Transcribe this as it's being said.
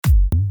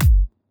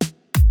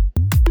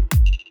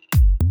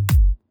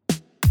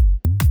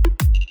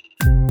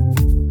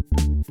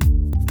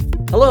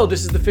Hello,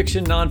 this is the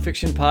Fiction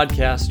Nonfiction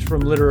podcast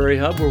from Literary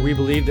Hub, where we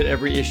believe that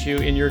every issue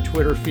in your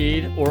Twitter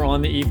feed or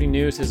on the evening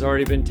news has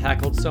already been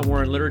tackled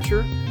somewhere in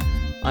literature.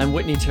 I'm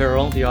Whitney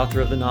Terrell, the author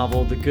of the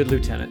novel The Good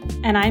Lieutenant.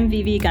 And I'm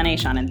Vivi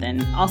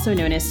Ganeshananthan, also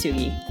known as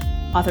Sugi,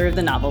 author of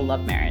the novel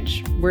Love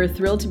Marriage. We're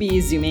thrilled to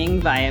be zooming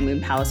via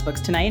Moon Palace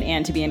Books tonight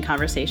and to be in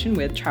conversation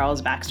with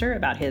Charles Baxter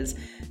about his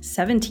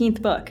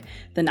 17th book,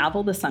 the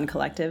novel The Sun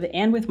Collective,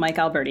 and with Mike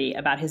Alberti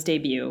about his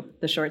debut,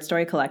 the short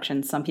story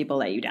collection Some People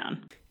Let You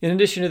Down. In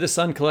addition to The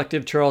Sun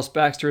Collective, Charles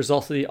Baxter is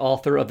also the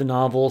author of the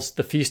novels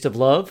The Feast of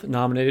Love,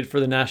 nominated for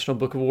the National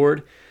Book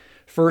Award,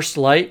 First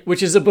Light,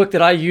 which is a book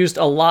that I used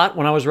a lot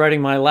when I was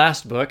writing my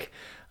last book,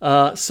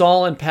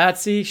 Saul and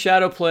Patsy,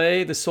 Shadow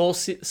Play, The Soul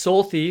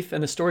Thief,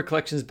 and the story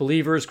collections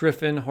Believers,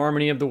 Griffin,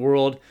 Harmony of the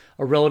World,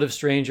 A Relative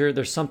Stranger,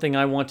 There's Something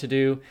I Want to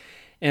Do,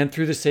 and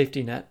Through the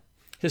Safety Net.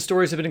 His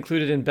stories have been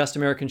included in Best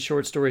American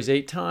Short Stories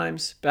 8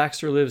 times.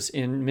 Baxter lives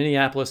in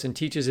Minneapolis and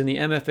teaches in the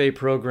MFA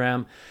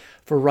program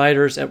for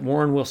writers at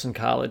Warren Wilson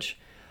College.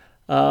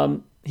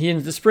 In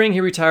the spring,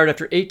 he retired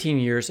after 18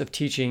 years of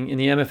teaching in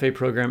the MFA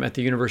program at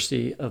the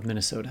University of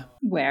Minnesota.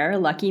 Where,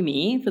 lucky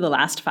me, for the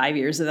last 5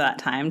 years of that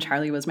time,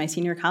 Charlie was my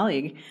senior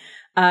colleague.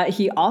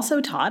 He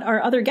also taught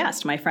our other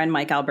guest, my friend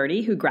Mike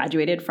Alberti, who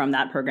graduated from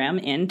that program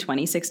in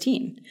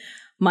 2016.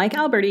 Mike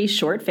Alberti's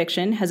short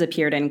fiction has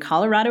appeared in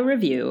Colorado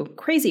Review,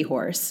 Crazy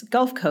Horse,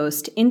 Gulf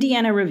Coast,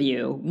 Indiana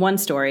Review, One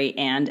Story,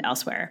 and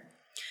elsewhere.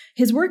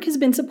 His work has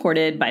been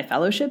supported by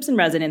fellowships and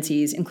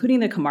residencies, including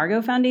the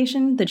Camargo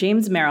Foundation, the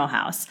James Merrill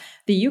House,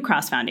 the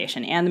Ucross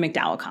Foundation, and the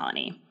McDowell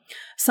Colony.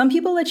 Some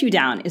People Let You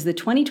Down is the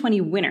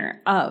 2020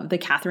 winner of the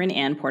Catherine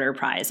Ann Porter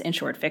Prize in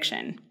Short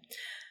Fiction.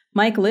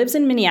 Mike lives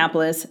in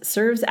Minneapolis,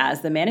 serves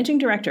as the managing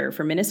director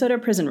for Minnesota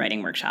Prison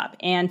Writing Workshop,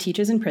 and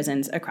teaches in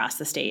prisons across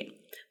the state.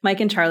 Mike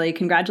and Charlie,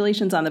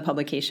 congratulations on the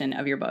publication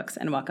of your books,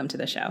 and welcome to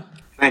the show.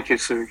 Thank you,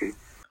 Sugi.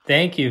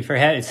 Thank you for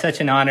having. It's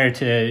such an honor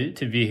to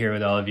be here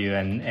with all of you,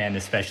 and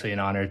especially an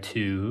honor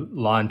to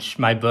launch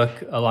my book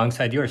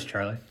alongside yours,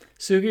 Charlie.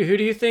 Sugi, who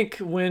do you think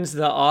wins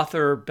the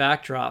author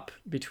backdrop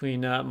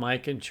between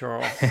Mike and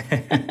Charles?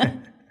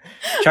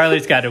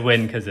 Charlie's got to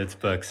win because it's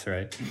books,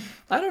 right?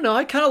 I don't know.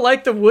 I kind of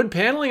like the wood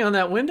paneling on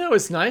that window.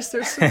 It's nice.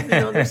 There's some,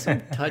 there's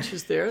some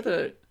touches there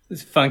that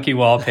it's funky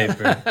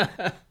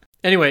wallpaper.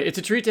 Anyway, it's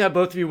a treat to have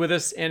both of you with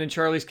us, and in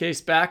Charlie's case,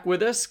 back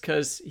with us,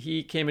 because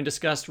he came and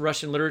discussed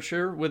Russian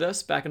literature with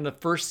us back in the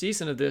first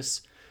season of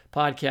this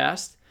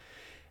podcast.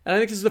 And I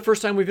think this is the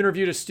first time we've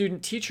interviewed a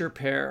student-teacher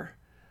pair.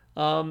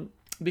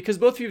 Because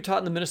both of you have taught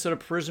in the Minnesota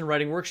Prison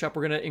Writing Workshop,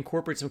 we're going to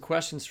incorporate some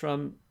questions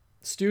from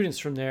students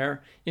from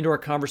there into our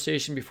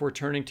conversation before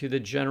turning to the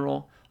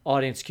general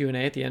audience Q&A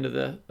at the end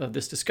of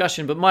this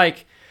discussion. But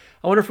Mike,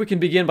 I wonder if we can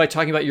begin by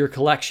talking about your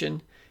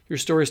collection. Your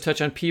stories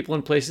touch on people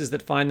and places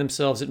that find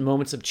themselves at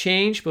moments of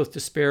change, both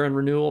despair and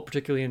renewal,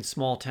 particularly in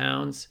small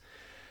towns.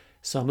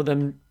 Some of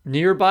them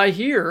nearby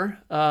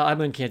here.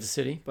 I'm in Kansas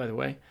City, by the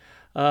way.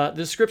 The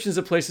descriptions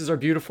of places are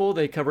beautiful.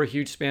 They cover a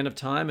huge span of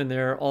time, and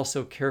they're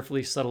also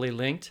carefully, subtly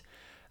linked.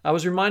 I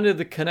was reminded of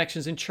the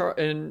connections in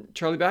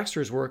Charlie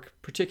Baxter's work,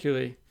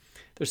 particularly.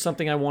 There's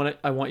something I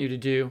want you to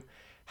do.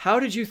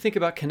 How did you think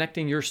about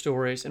connecting your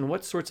stories, and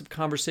what sorts of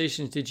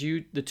conversations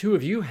did the two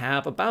of you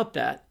have about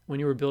that when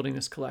you were building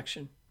this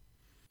collection?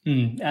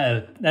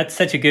 That's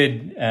such a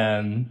good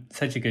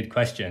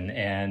question,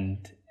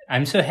 and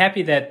I'm so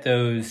happy that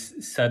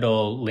those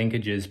subtle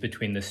linkages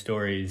between the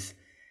stories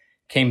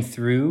came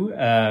through.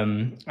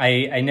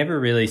 I never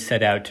really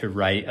set out to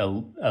write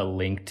a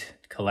linked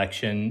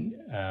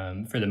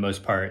collection. For the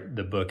most part,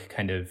 the book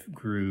kind of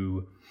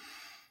grew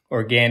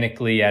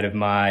organically out of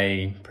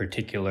my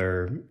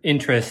particular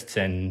interests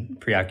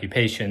and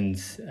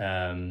preoccupations,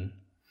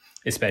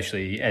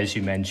 especially, as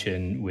you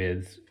mentioned,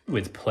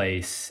 with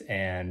place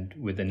and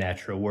with the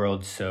natural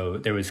world. So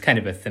there was kind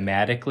of a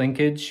thematic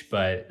linkage,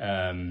 but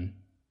in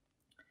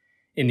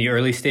the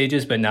early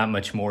stages, but not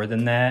much more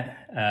than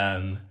that.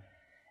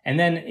 And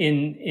then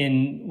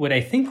in what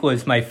I think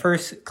was my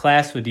first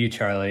class with you,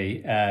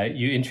 Charlie,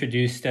 you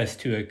introduced us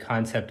to a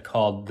concept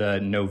called the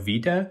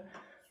novita,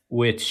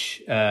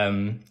 which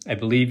I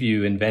believe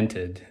you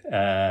invented.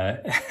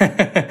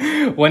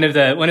 One of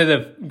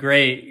the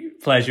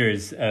great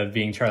pleasures of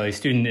being Charlie's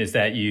student is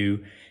that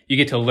you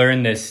get to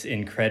learn this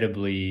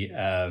incredibly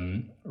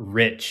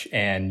rich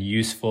and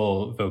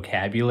useful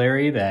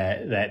vocabulary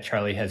that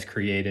Charlie has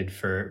created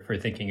for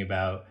thinking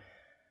about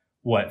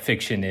what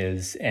fiction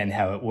is and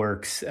how it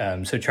works.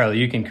 So Charlie,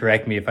 you can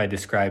correct me if I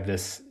describe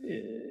this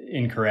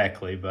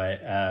incorrectly, but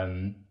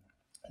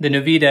the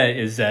novita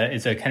is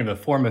a kind of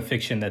a form of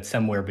fiction that's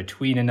somewhere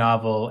between a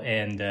novel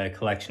and a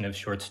collection of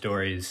short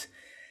stories,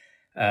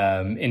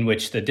 in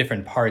which the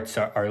different parts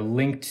are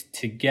linked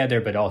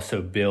together, but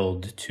also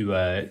build to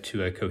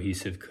a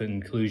cohesive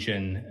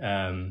conclusion.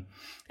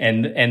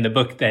 And the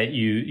book that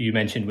you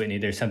mentioned, Whitney,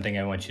 There's Something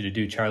I Want You to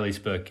Do, Charlie's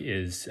book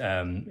is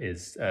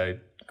a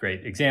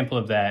great example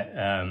of that.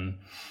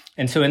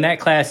 And so in that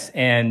class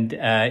and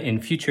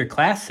in future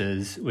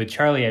classes with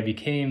Charlie, I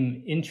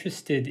became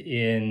interested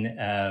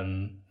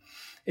in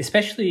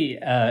especially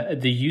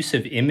the use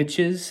of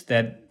images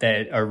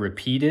that are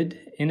repeated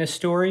in a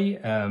story.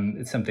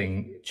 It's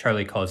something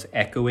Charlie calls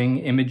echoing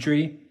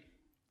imagery.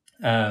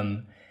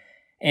 And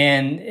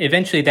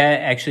eventually that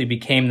actually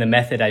became the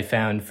method I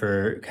found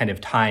for kind of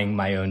tying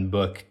my own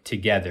book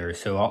together.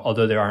 So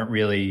although there aren't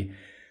really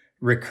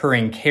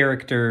recurring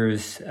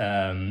characters,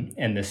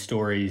 and the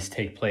stories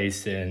take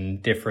place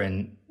in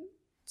different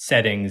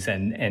settings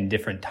and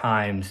different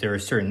times, there are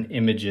certain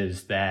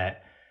images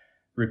that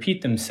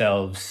repeat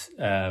themselves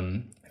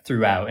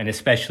throughout, and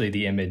especially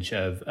the image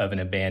of an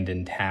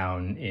abandoned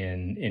town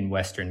in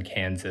western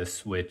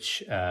Kansas,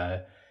 which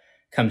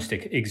comes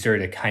to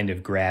exert a kind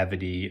of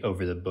gravity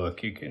over the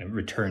book. You can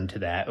return to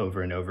that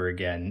over and over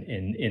again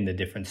in the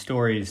different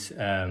stories.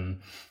 And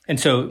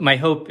so my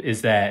hope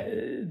is that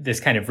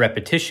this kind of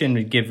repetition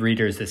would give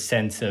readers a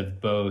sense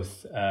of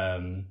both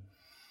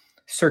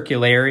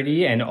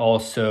circularity and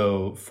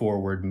also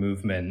forward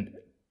movement,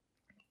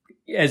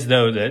 as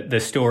though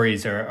the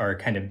stories are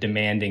kind of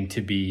demanding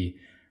to be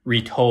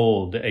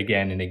retold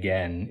again and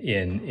again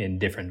in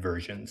different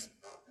versions.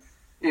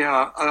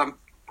 Yeah.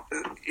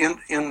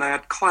 In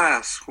that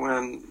class,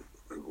 when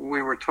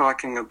we were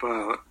talking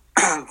about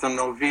the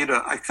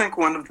Novita, I think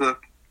one of the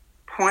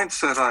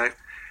points that I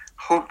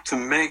hoped to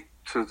make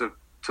to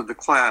the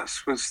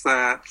class was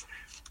that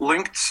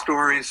linked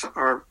stories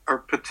are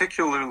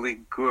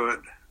particularly good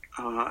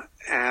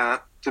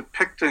at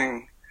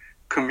depicting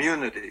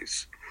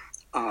communities.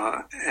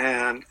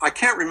 And I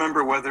can't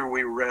remember whether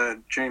we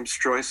read James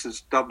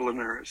Joyce's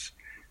Dubliners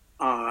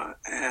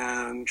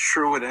and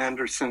Sherwood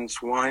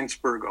Anderson's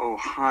Winesburg,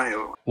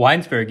 Ohio.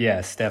 Winesburg,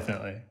 yes,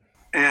 definitely.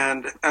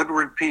 And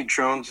Edward P.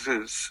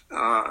 Jones's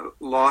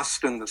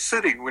Lost in the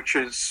City, which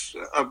is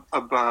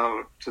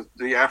about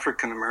the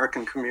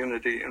African-American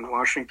community in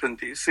Washington,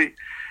 D.C.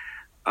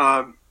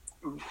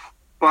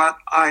 But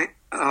I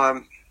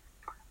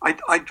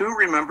do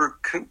remember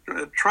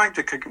trying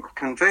to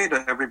convey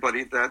to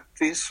everybody that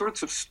these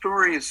sorts of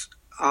stories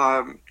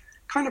kind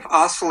of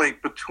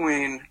oscillate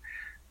between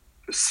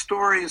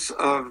stories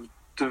of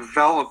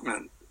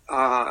development,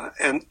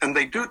 and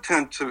they do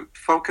tend to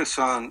focus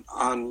on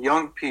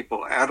young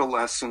people,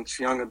 adolescents,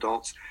 young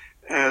adults,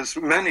 as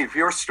many of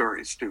your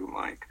stories do,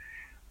 Mike.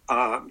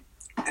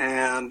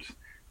 And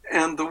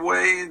the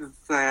way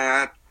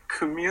that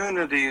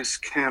communities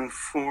can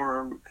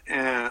form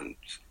and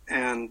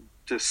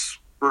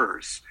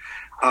disperse.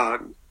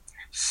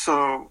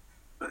 So,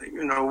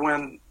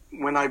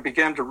 when I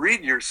began to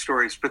read your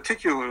stories,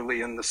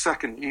 particularly in the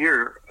second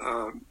year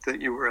that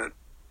you were at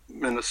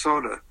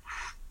Minnesota,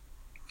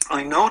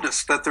 I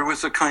noticed that there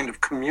was a kind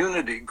of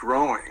community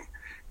growing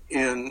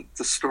in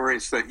the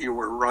stories that you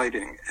were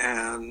writing.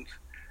 And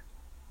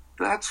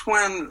that's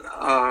when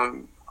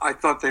I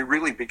thought they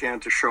really began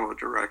to show a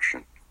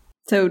direction.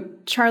 So,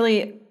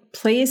 Charlie,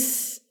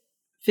 place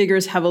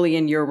figures heavily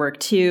in your work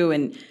too.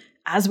 And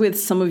as with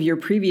some of your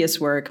previous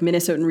work,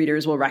 Minnesotan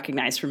readers will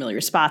recognize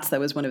familiar spots. That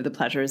was one of the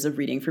pleasures of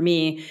reading for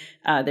me.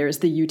 There's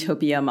the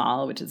Utopia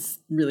Mall, which is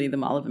really the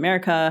Mall of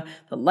America,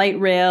 the light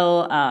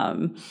rail,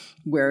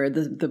 where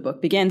the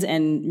book begins,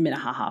 and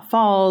Minnehaha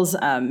Falls,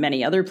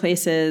 many other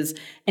places.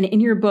 And in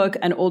your book,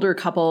 an older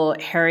couple,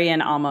 Harry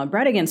and Alma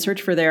Bredigan,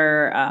 search for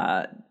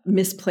their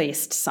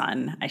misplaced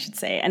son, I should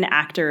say, an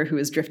actor who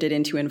has drifted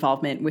into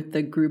involvement with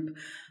the group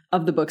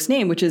of the book's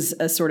name, which is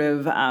a sort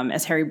of,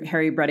 as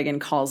Harry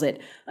Bredigan calls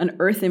it, an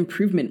Earth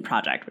improvement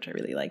project, which I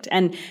really liked.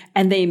 And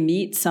they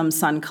meet some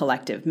Sun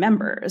Collective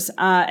members.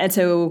 And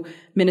so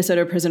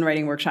Minnesota Prison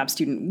Writing Workshop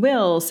student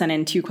Will sent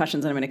in two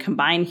questions that I'm going to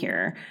combine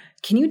here.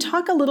 Can you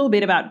talk a little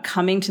bit about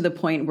coming to the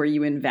point where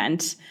you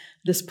invent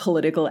this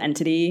political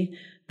entity,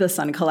 the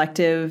Sun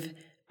Collective?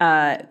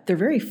 They're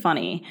very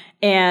funny.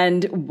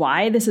 And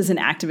why this is an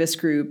activist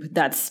group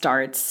that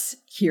starts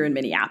here in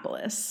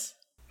Minneapolis?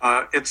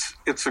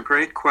 It's a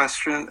great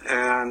question,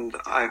 and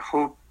I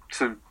hope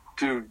to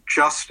do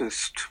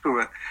justice to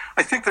it.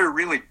 I think there are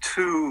really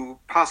two,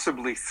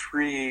 possibly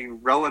three,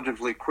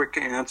 relatively quick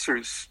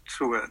answers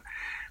to it.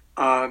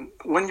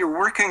 When you're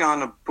working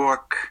on a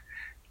book,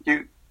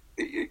 you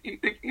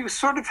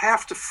sort of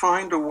have to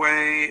find a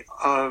way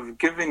of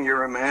giving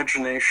your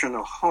imagination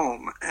a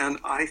home, and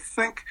I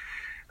think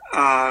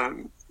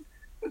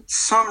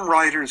some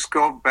writers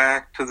go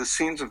back to the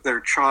scenes of their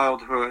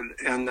childhood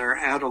and their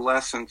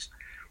adolescence.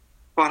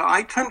 But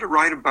I tend to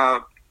write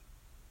about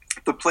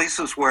the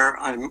places where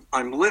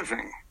I'm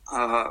living.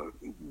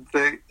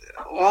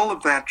 All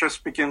of that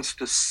just begins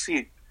to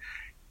seep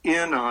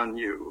in on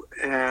you.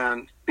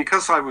 And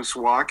because I was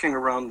walking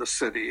around the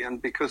city,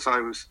 and because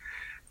I was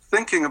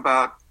thinking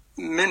about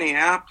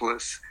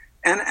Minneapolis,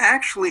 and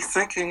actually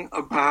thinking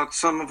about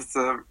some of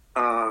the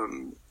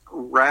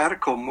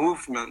radical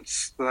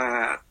movements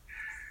that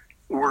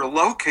were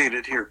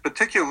located here,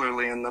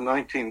 particularly in the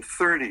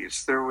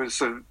 1930s, there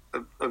was a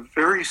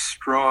very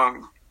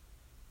strong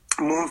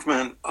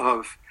movement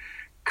of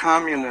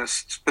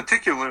communists,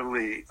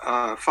 particularly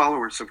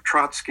followers of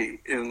Trotsky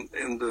in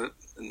the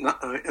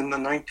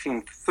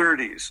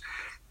 1930s,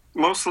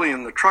 mostly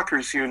in the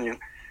Truckers Union.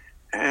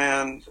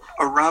 And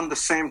around the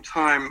same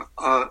time,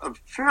 a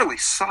fairly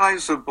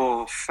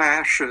sizable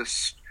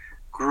fascist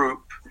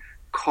group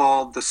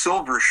called the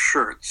Silver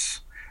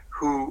Shirts,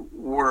 who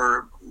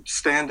were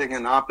standing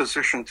in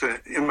opposition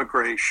to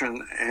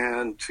immigration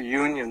and to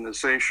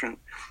unionization.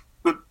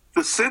 But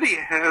the city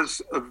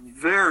has a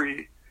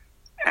very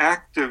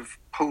active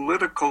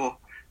political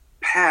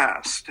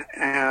past,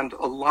 and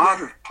a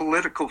lot of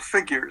political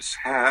figures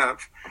have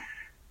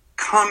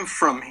come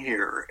from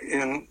here,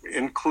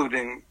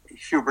 including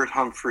Hubert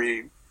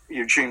Humphrey,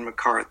 Eugene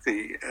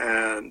McCarthy,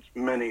 and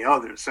many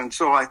others. And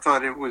so I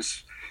thought it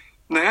was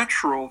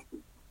natural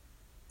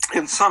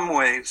in some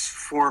ways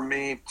for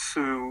me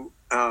to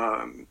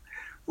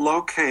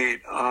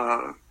locate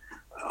a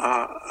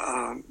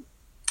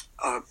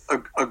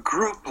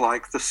group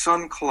like the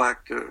Sun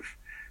Collective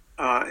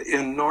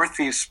in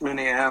Northeast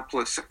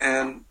Minneapolis,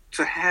 and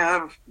to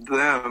have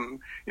them,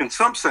 in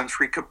some sense,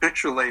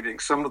 recapitulating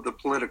some of the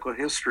political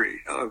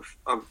history of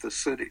the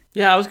city.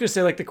 Yeah, I was going to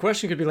say, like, the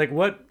question could be, like,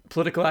 what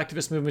political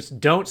activist movements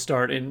don't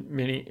start in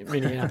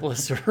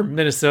Minneapolis or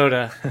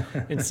Minnesota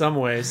in some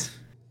ways?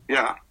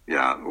 Yeah,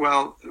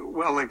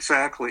 well,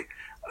 exactly.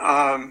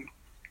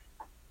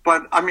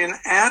 But, I mean,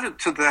 added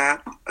to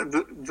that,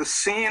 the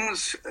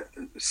scenes,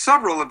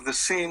 several of the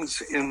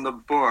scenes in the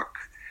book,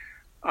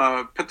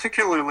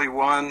 particularly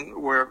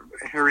one where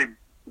Harry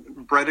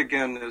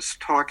Bredigan is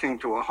talking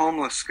to a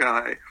homeless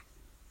guy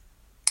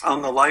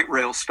on the light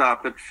rail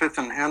stop at 5th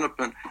and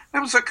Hennepin. It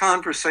was a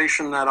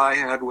conversation that I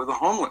had with a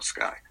homeless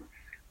guy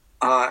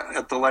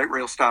at the light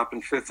rail stop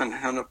in 5th and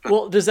Hennepin.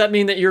 Well, does that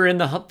mean that you're in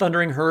the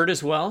Thundering Herd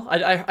as well?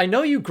 I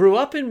know you grew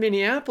up in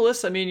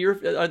Minneapolis. I mean,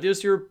 are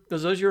those your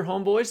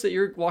homeboys that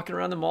you're walking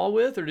around the mall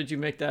with, or did you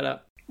make that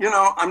up? You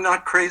know, I'm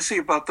not crazy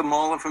about the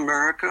Mall of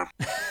America.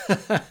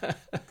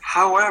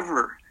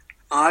 However,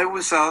 I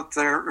was out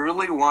there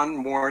early one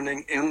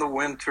morning in the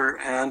winter,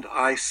 and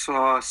I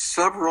saw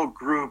several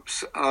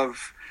groups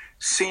of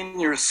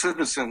senior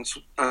citizens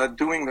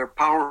doing their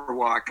power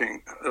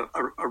walking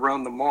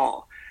around the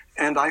mall.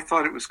 And I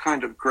thought it was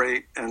kind of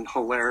great and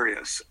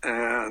hilarious.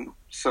 And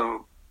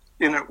so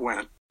in it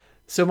went.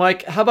 So,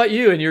 Mike, how about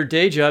you? In your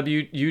day job,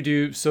 you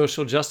do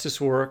social justice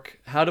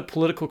work. How do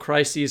political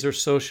crises or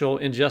social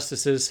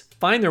injustices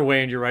find their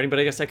way into your writing? But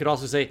I guess I could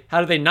also say, how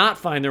do they not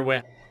find their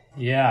way?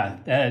 Yeah,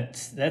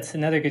 that's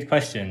another good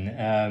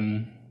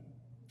question.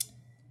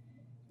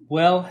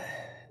 Well,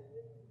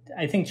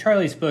 I think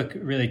Charlie's book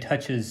really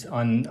touches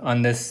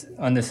on this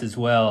as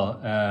well.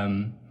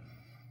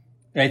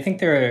 I think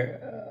there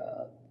are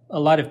a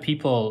lot of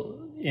people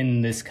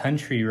in this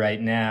country right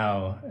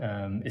now,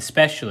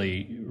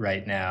 especially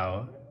right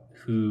now,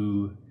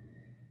 who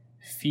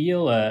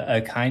feel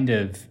a kind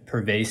of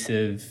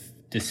pervasive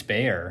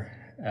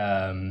despair.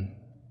 A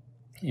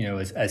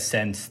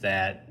sense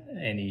that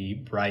any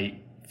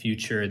bright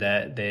future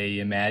that they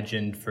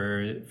imagined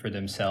for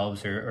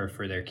themselves or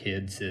for their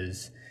kids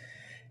is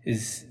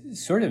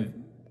sort of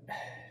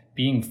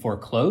being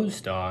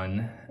foreclosed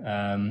on.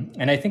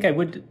 And I think I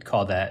would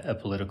call that a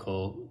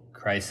political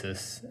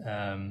crisis.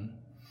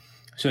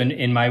 So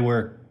in my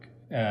work,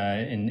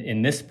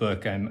 in this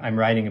book, I'm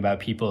writing about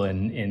people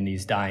in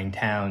these dying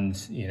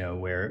towns,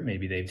 where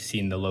maybe they've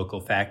seen the local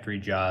factory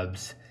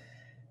jobs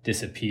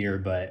disappear,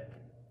 but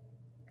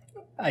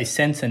I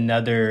sense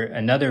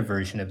another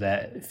version of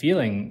that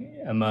feeling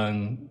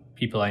among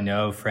people I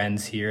know,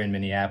 friends here in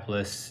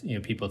Minneapolis,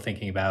 people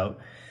thinking about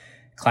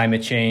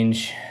climate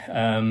change,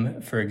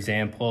 for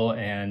example,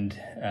 and,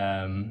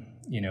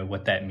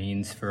 what that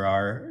means for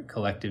our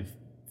collective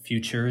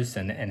futures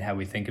and how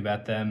we think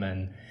about them.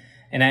 And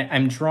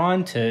I'm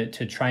drawn to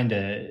trying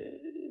to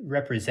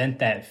represent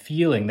that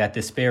feeling, that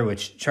despair,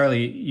 which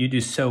Charlie, you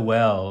do so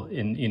well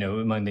in,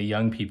 among the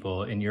young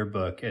people in your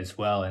book as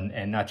well.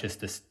 And not just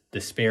this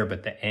despair,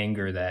 but the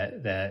anger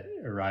that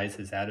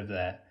arises out of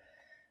that.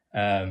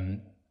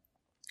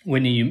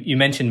 When you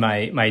mentioned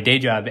my day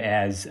job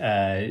as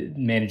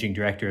managing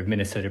director of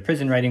Minnesota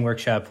Prison Writing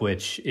Workshop,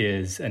 which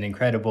is an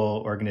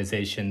incredible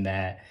organization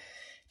that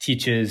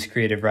teaches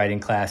creative writing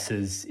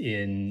classes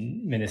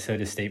in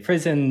Minnesota State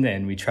Prison,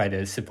 and we try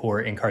to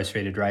support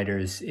incarcerated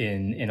writers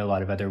in a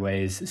lot of other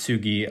ways.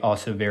 Sugi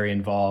also very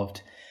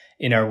involved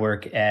in our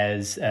work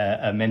as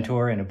a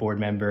mentor and a board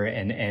member,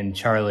 and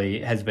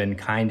Charlie has been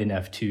kind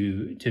enough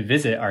to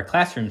visit our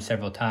classroom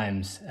several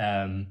times.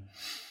 And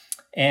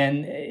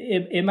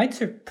it might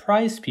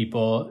surprise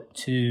people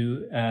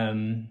to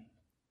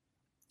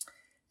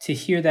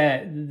hear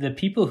that the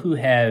people who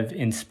have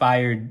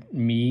inspired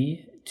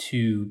me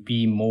to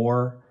be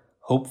more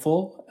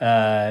hopeful,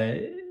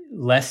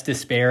 less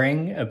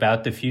despairing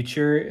about the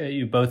future,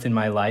 both in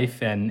my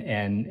life and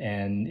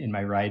in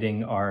my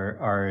writing,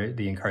 are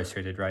the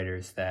incarcerated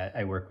writers that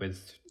I work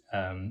with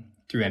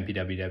through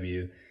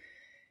MPWW.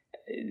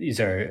 These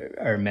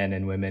are men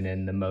and women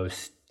in the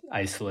most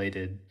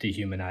isolated,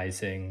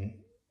 dehumanizing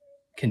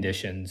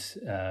conditions,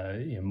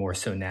 more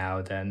so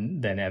now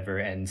than ever,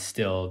 and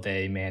still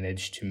they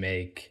manage to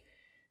make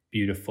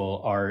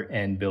beautiful art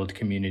and build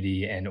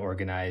community and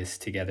organize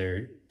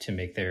together to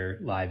make their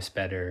lives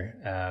better.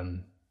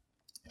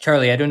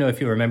 Charlie, I don't know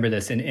if you remember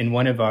this. In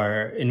one of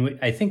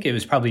I think it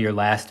was probably your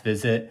last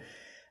visit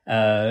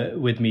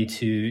with me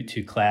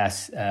to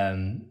class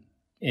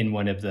in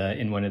one of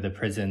the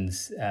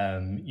prisons.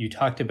 You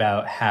talked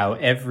about how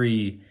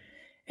every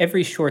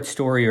short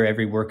story or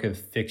every work of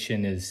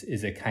fiction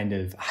is a kind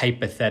of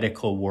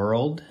hypothetical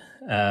world.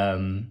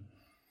 And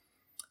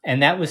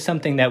that was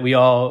something that we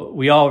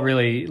all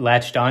really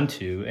latched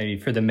onto. I mean,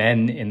 for the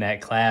men in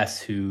that class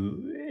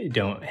who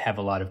don't have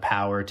a lot of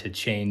power to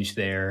change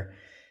their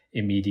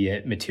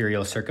immediate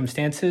material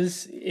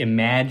circumstances,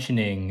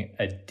 imagining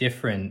a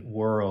different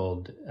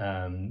world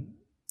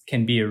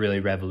can be a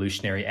really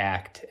revolutionary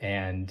act.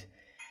 And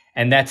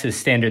that's a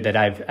standard that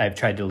I've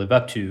tried to live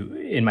up to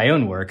in my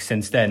own work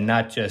since then,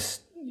 not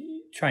just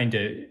trying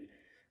to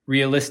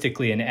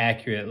realistically and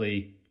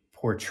accurately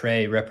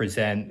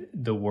represent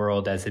the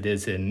world as it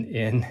is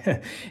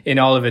in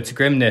all of its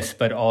grimness,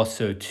 but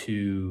also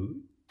to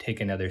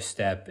take another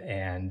step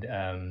and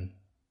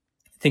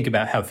think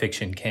about how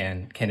fiction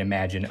can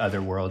imagine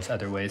other worlds,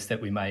 other ways that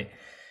we might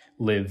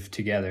live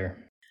together.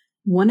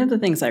 One of the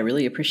things I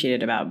really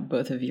appreciated about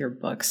both of your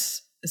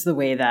books is the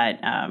way that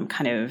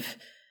kind of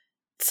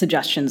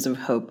suggestions of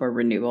hope or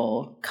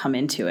renewal come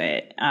into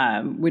it,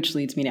 which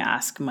leads me to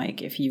ask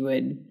Mike if you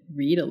would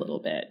read a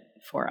little bit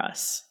for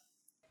us.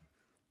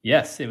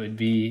 Yes, it would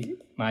be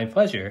my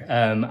pleasure.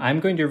 I'm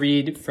going to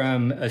read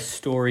from a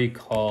story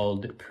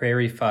called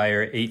Prairie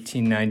Fire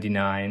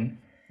 1899.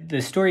 The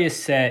story is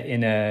set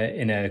in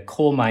a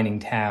coal mining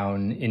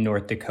town in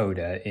North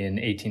Dakota in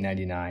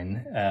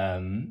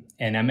 1899.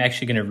 And I'm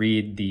actually going to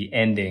read the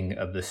ending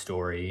of the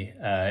story.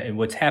 And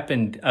what's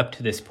happened up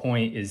to this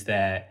point is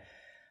that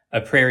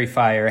a prairie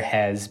fire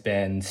has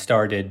been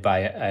started by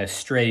a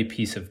stray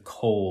piece of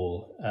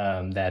coal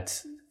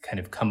that's kind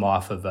of come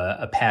off of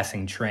a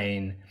passing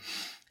train.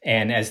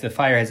 And as the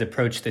fire has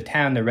approached the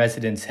town, the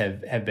residents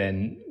have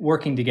been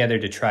working together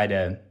to try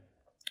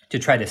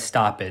to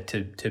stop it,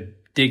 to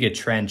dig a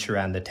trench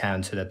around the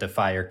town so that the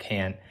fire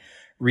can't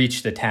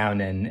reach the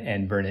town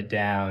and burn it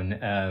down.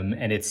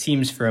 And it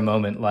seems for a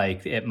moment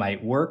like it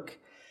might work,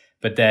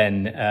 but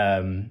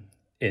then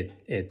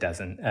it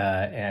doesn't.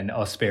 And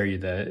I'll spare you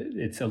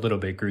it's a little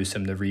bit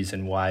gruesome, the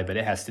reason why, but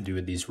it has to do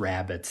with these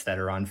rabbits that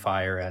are on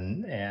fire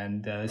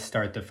and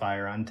start the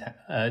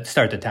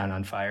town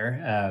on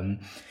fire.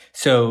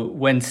 So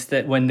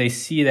when they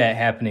see that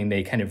happening,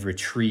 they kind of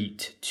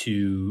retreat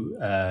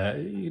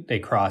they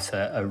cross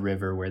a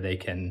river where they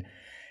can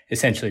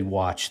essentially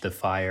watch the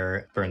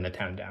fire burn the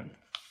town down.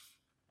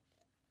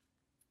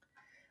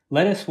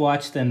 Let us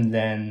watch them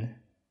then,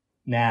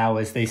 now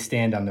as they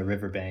stand on the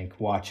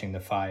riverbank watching the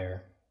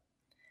fire.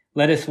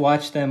 Let us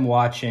watch them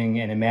watching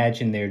and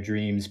imagine their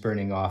dreams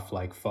burning off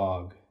like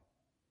fog.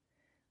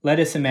 Let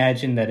us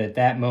imagine that at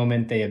that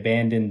moment they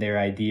abandoned their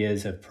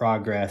ideas of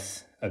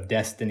progress, of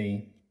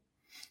destiny,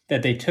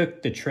 that they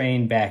took the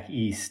train back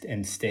east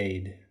and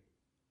stayed.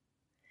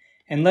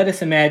 And let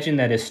us imagine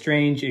that a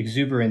strange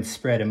exuberance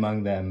spread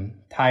among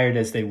them, tired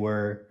as they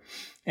were,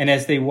 and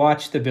as they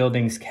watched the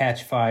buildings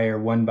catch fire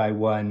one by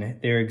one,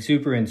 their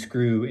exuberance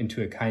grew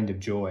into a kind of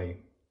joy.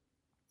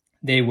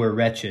 They were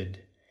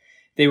wretched.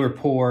 They were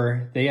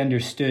poor. They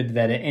understood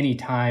that at any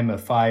time a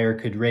fire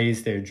could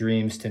raise their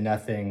dreams to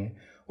nothing,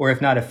 or if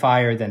not a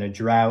fire, then a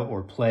drought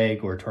or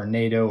plague or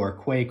tornado or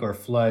quake or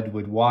flood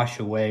would wash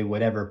away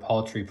whatever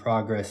paltry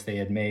progress they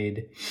had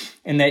made,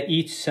 and that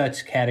each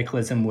such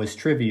cataclysm was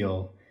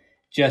trivial,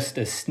 just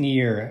a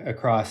sneer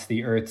across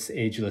the earth's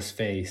ageless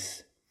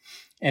face,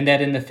 and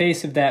that in the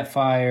face of that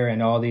fire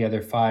and all the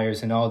other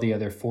fires and all the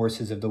other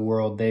forces of the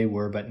world, they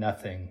were but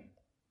nothing.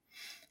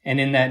 And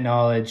in that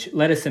knowledge,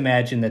 let us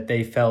imagine that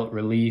they felt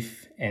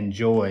relief and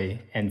joy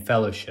and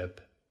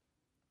fellowship.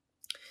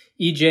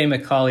 E.J.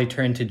 Macaulay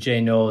turned to J.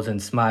 Knowles and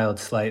smiled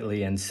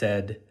slightly and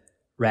said,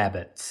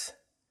 "Rabbits.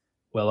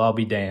 Well, I'll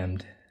be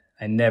damned.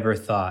 I never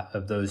thought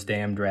of those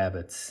damned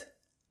rabbits."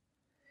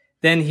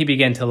 Then he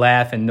began to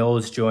laugh, and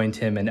Knowles joined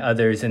him and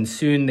others, and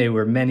soon they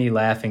were many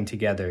laughing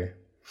together.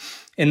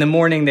 In the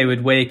morning they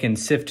would wake and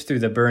sift through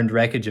the burned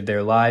wreckage of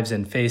their lives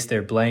and face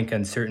their blank,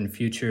 uncertain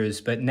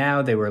futures, but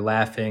now they were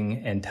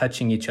laughing and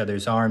touching each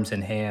other's arms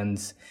and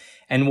hands,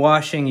 and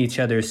washing each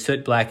other's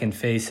soot-blackened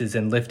faces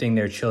and lifting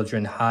their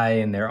children high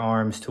in their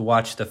arms to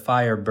watch the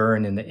fire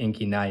burn in the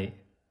inky night.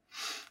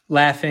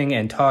 Laughing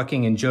and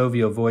talking in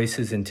jovial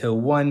voices until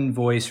one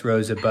voice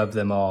rose above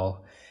them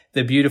all,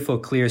 the beautiful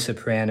clear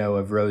soprano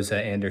of Rosa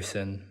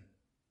Anderson.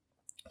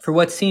 For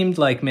what seemed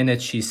like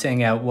minutes, she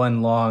sang out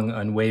one long,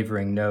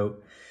 unwavering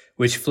note,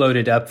 which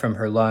floated up from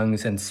her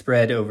lungs and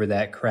spread over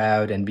that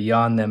crowd and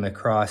beyond them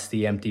across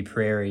the empty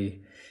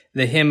prairie,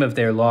 the hymn of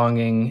their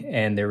longing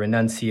and their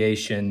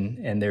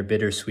renunciation and their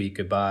bittersweet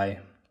goodbye.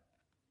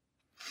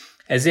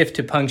 As if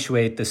to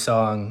punctuate the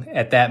song,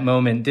 at that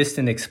moment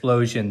distant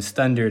explosions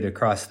thundered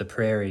across the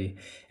prairie,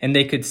 and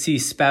they could see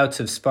spouts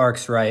of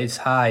sparks rise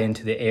high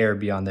into the air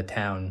beyond the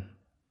town.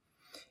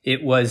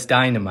 It was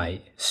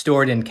dynamite,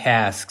 stored in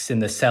casks in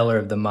the cellar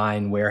of the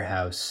mine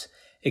warehouse,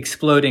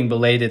 exploding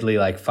belatedly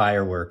like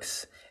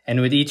fireworks,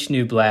 and with each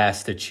new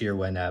blast a cheer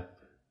went up.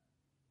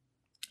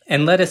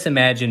 And let us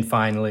imagine,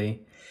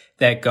 finally,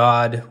 that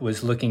God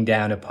was looking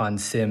down upon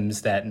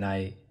Sims that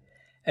night,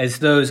 as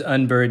those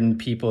unburdened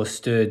people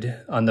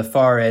stood on the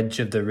far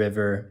edge of the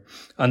river,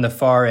 on the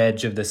far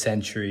edge of the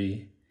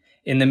century,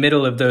 in the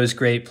middle of those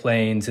great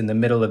plains, in the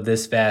middle of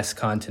this vast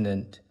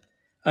continent,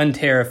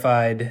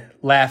 unterrified,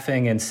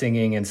 laughing and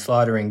singing and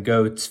slaughtering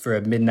goats for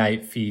a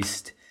midnight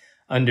feast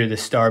under the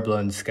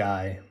star-blown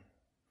sky.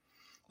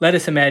 Let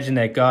us imagine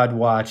that God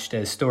watched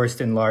as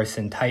Thorsten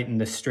Larsen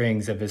tightened the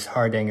strings of his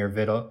Hardanger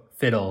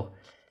fiddle,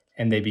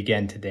 and they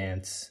began to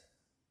dance.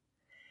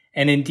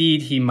 And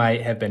indeed he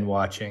might have been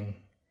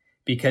watching,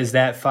 because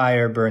that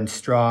fire burned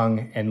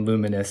strong and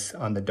luminous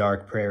on the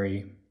dark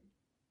prairie,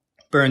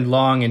 burned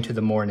long into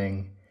the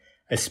morning,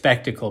 a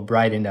spectacle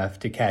bright enough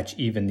to catch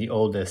even the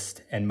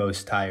oldest and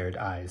most tired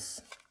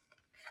eyes.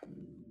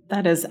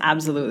 That is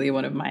absolutely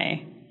one of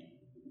my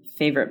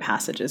favorite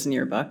passages in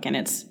your book, and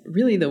it's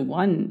really the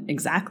one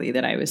exactly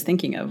that I was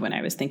thinking of when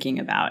I was thinking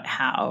about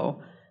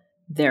how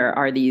there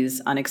are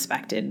these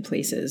unexpected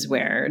places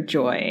where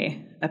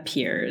joy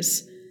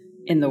appears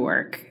in the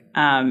work.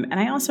 And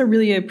I also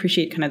really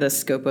appreciate kind of the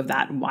scope of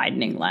that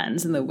widening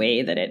lens and the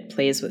way that it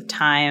plays with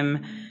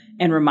time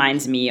and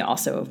reminds me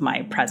also of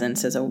my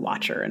presence as a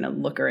watcher and a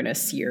looker and a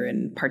seer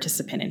and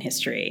participant in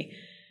history.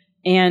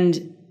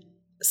 And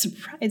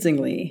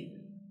surprisingly,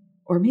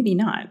 or maybe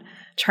not,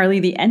 Charlie,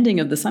 the ending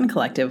of the Sun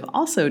Collective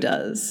also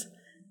does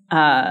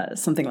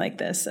something like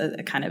this,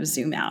 a kind of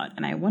zoom out.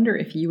 And I wonder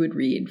if you would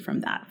read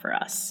from that for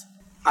us.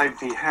 I'd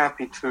be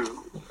happy to.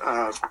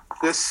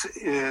 This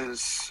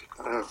is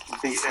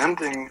the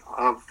ending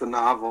of the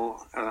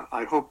novel.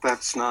 I hope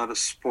that's not a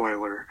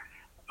spoiler.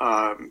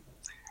 And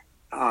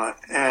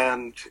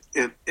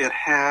it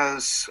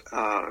has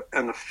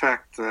an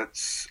effect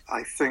that's,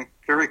 I think,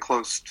 very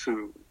close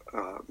to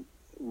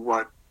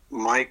what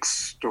Mike's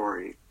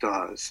story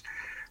does.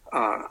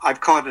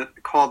 I've called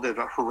it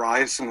a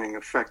horizoning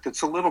effect.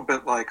 It's a little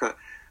bit like a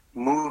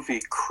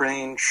movie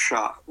crane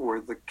shot where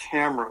the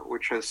camera,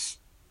 which has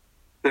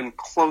been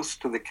close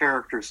to the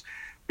characters,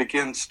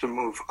 begins to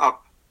move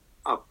up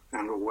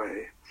and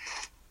away.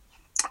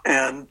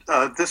 And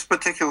this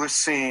particular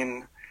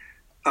scene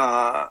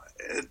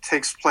it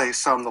takes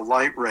place on the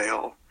light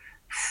rail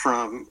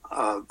from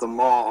the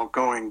mall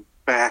going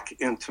back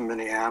into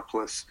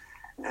Minneapolis.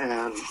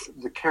 And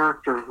the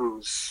character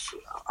who's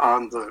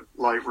on the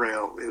light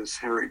rail is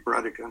Harry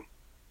Bredigan.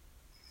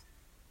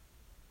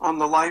 On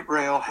the light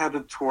rail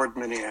headed toward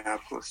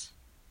Minneapolis,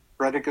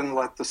 Bredigan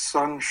let the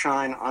sun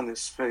shine on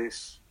his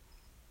face.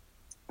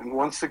 And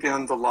once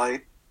again, the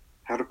light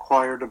had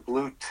acquired a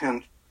blue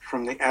tint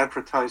from the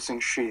advertising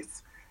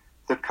sheath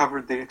that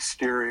covered the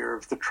exterior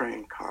of the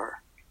train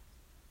car.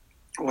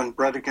 When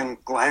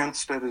Bredigan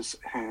glanced at his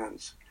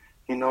hands,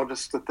 he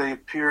noticed that they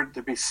appeared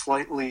to be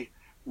slightly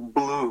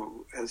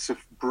blue, as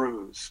if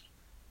bruised.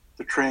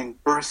 The train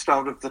burst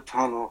out of the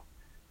tunnel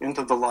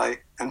into the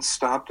light and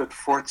stopped at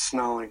Fort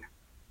Snelling,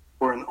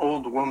 where an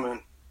old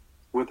woman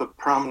with a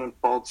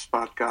prominent bald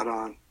spot got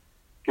on,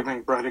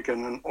 giving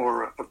Bredigan an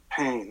aura of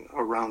pain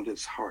around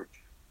his heart.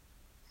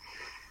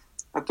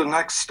 At the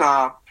next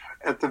stop,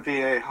 at the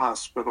VA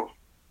hospital,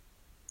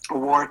 a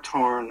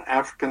war-torn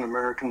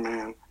African-American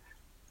man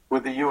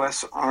with a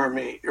U.S.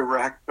 Army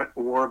Iraq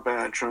war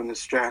badge on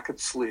his jacket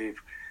sleeve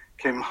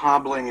came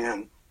hobbling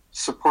in,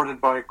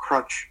 supported by a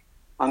crutch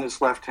on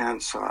his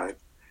left-hand side.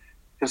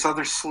 His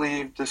other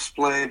sleeve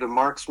displayed a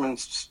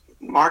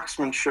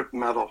marksmanship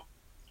medal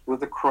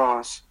with a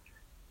cross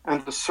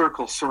and a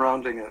circle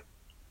surrounding it.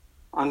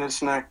 On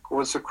his neck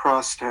was a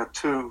cross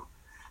tattoo,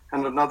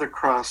 and another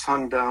cross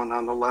hung down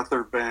on a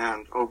leather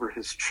band over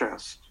his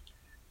chest.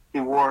 He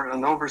wore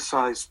an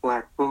oversized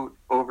black boot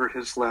over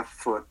his left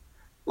foot,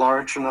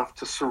 large enough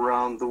to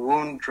surround the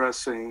wound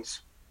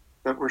dressings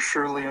that were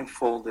surely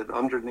enfolded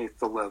underneath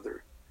the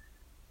leather.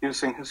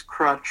 Using his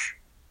crutch,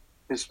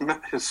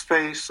 his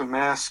face a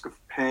mask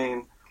of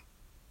pain,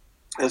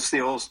 as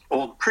the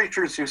old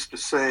preachers used to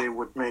say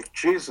would make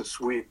Jesus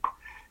weep,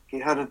 he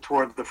headed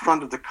toward the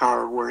front of the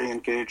car where he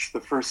engaged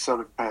the first set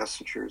of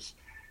passengers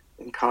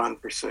in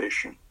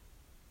conversation.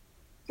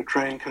 The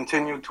train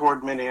continued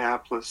toward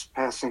Minneapolis,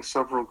 passing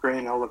several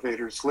grain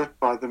elevators lit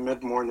by the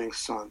mid-morning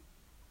sun.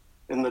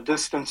 In the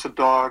distance, a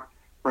dog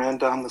ran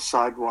down the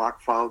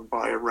sidewalk, followed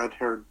by a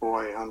red-haired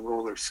boy on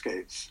roller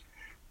skates.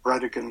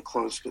 Bredigan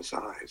closed his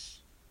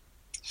eyes.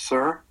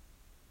 "Sir?"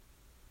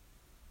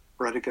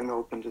 Bredigan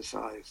opened his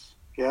eyes.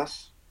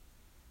 "Yes?"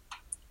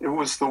 It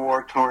was the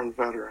war-torn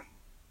veteran.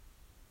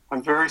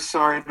 "I'm very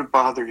sorry to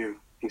bother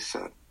you," he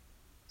said.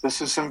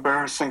 "This is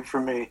embarrassing for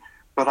me,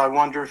 but I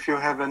wonder if you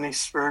have any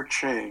spare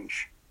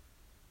change.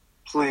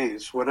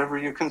 Please, whatever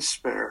you can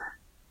spare."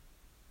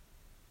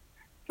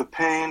 The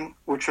pain,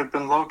 which had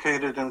been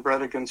located in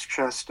Bredigan's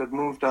chest, had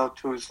moved out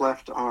to his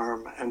left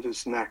arm and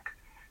his neck,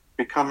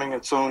 becoming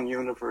its own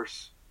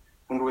universe.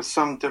 And with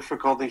some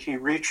difficulty, he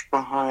reached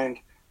behind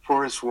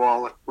for his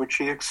wallet, which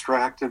he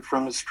extracted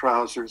from his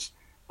trousers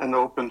and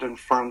opened in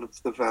front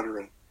of the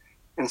veteran.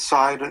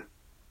 Inside it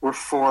were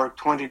 4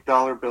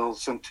 $20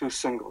 bills and 2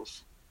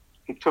 singles.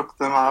 He took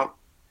them out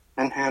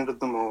and handed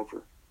them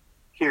over.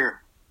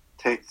 Here,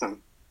 take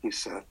them, he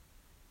said.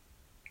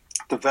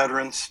 The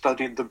veteran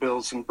studied the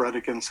bills in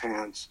Bredigan's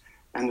hands,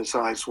 and his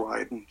eyes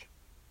widened.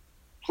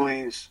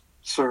 Please,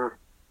 sir,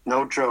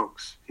 no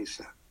jokes, he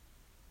said.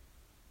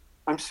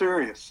 I'm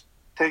serious.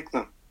 Take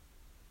them.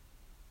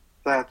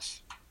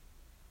 That's...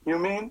 You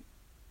mean?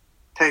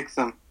 Take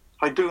them.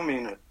 I do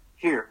mean it.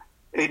 Here,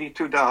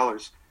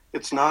 $82.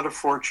 It's not a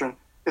fortune.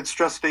 It's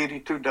just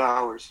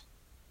 $82.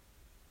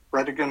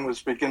 Bredigan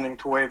was beginning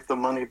to wave the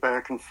money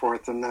back and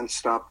forth and then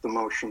stopped the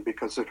motion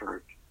because it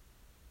hurt.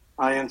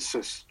 I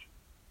insist.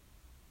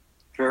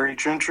 Very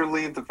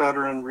gingerly, the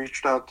veteran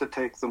reached out to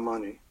take the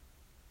money.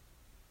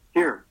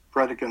 Here,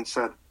 Bredigan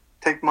said,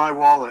 take my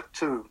wallet,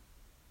 too.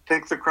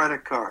 Take the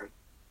credit card.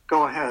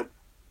 Go ahead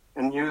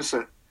and use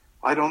it.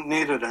 I don't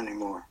need it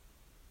anymore.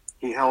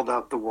 He held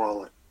out the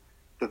wallet.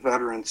 The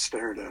veteran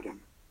stared at him.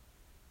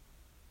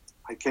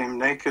 I came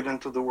naked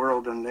into the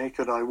world, and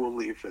naked I will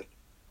leave it,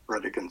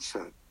 Bredigan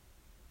said.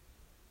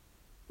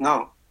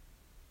 No,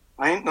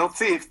 I ain't no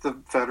thief, the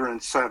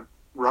veteran said,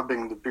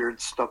 rubbing the beard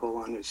stubble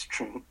on his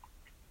chin.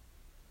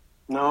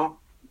 No,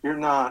 you're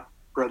not,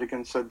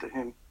 Bredigan said to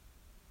him.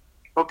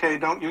 Okay,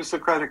 don't use the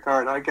credit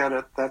card, I get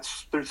it.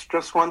 There's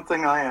just one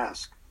thing I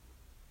ask.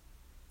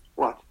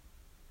 What?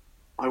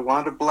 I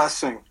want a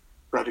blessing,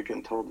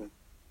 Bredigan told him.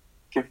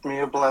 Give me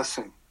a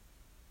blessing.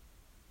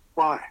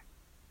 Why?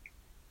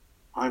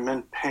 I'm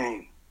in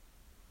pain.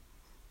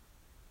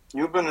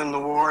 You've been in the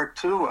war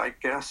too, I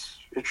guess.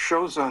 It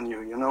shows on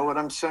you, you know what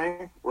I'm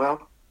saying?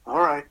 Well,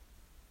 all right.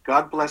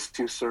 God bless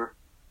you, sir.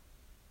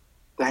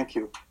 Thank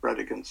you,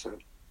 Bredigan said.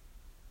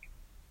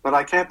 But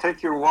I can't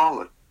take your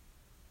wallet.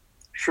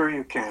 Sure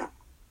you can.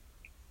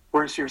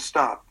 Where's your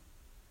stop?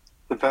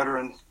 The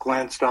veteran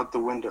glanced out the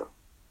window.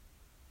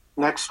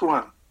 Next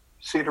one,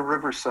 Cedar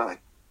Riverside.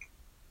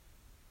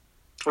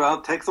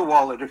 Well, take the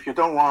wallet. If you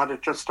don't want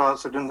it, just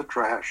toss it in the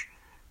trash.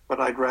 But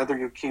I'd rather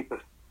you keep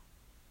it.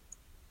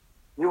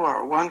 You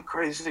are one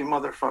crazy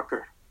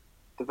motherfucker,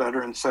 the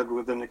veteran said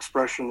with an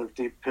expression of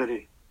deep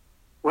pity.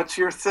 What's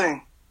your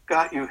thing?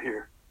 Got you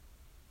here.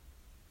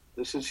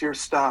 This is your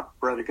stop,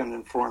 Bredigan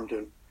informed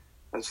him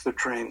as the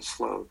train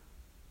slowed.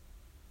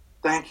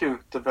 Thank you,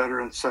 the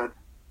veteran said.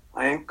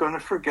 I ain't going to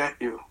forget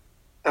you,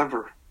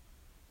 ever.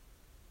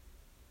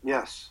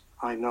 Yes,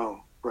 I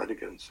know,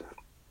 Bredigan said.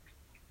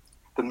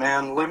 The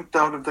man limped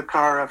out of the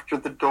car after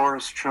the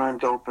doors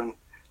chimed open,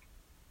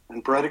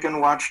 and Bredigan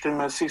watched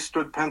him as he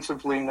stood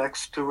pensively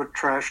next to a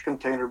trash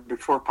container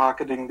before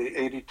pocketing the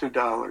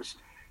 $82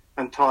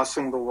 and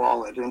tossing the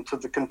wallet into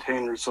the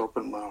container's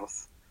open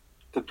mouth.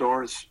 The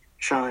doors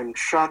chimed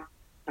shut,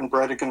 and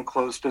Bredigan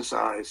closed his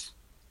eyes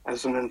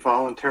as an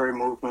involuntary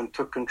movement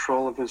took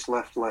control of his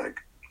left leg.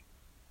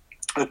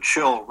 A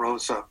chill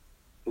rose up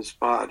his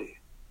body.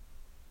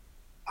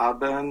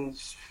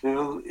 Abends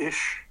will ich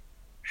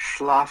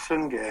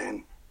schlafen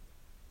gehen.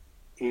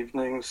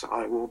 Evenings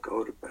I will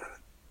go to bed.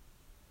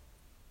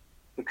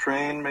 The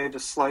train made a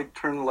slight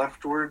turn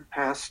leftward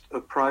past a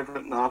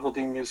private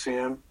novelty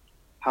museum,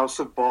 house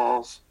of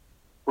balls,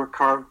 where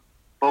carved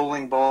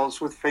bowling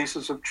balls with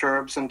faces of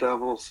cherubs and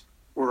devils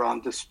were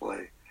on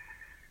display.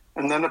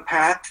 And then a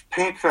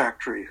paint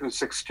factory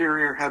whose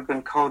exterior had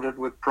been coated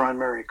with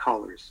primary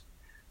colors.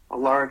 A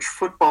large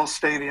football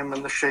stadium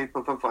in the shape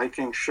of a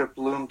Viking ship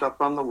loomed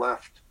up on the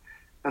left,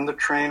 and the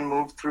train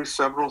moved through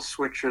several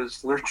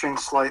switches, lurching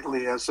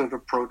slightly as it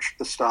approached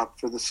the stop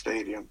for the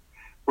stadium,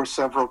 where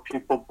several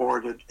people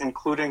boarded,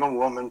 including a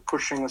woman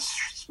pushing a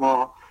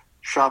small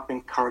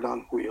shopping cart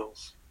on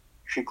wheels.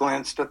 She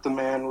glanced at the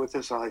man with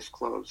his eyes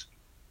closed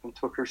and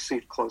took her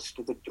seat close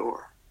to the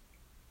door.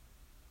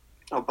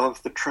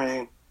 Above the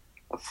train,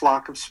 a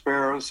flock of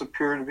sparrows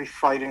appear to be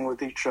fighting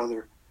with each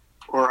other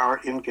or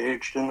are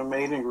engaged in a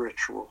mating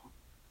ritual,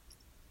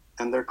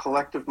 and their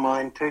collective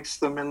mind takes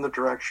them in the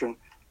direction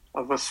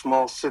of a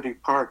small city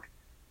park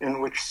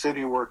in which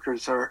city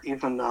workers are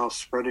even now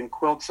spreading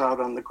quilts out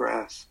on the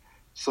grass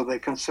so they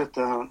can sit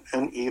down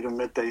and eat a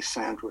midday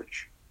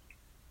sandwich.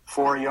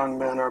 4 young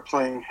men are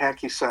playing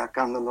hacky sack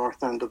on the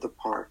north end of the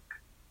park.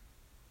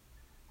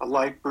 A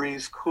light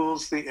breeze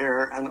cools the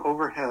air, and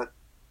overhead,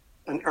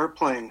 an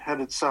airplane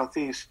headed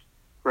southeast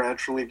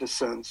gradually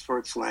descends for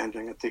its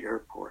landing at the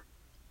airport.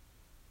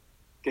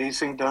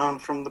 Gazing down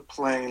from the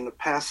plane, the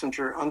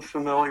passenger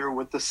unfamiliar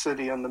with the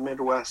city and the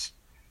Midwest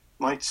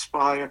might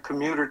spy a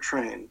commuter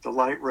train, the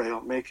light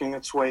rail, making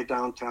its way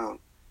downtown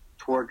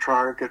toward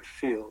Target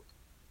Field.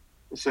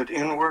 Is it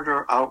inward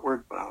or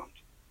outward bound?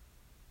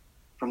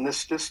 From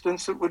this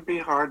distance, it would be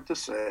hard to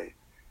say,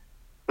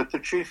 but the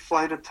chief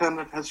flight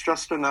attendant has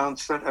just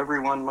announced that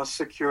everyone must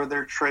secure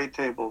their tray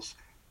tables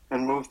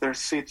and move their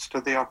seats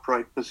to the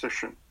upright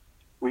position.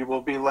 We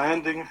will be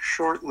landing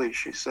shortly,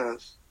 she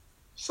says.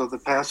 So the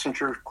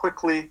passenger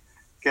quickly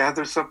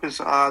gathers up his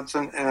odds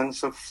and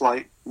ends of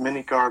flight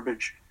mini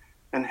garbage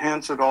and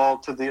hands it all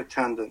to the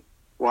attendant,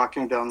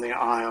 walking down the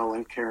aisle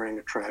and carrying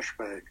a trash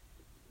bag.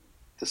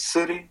 The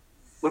city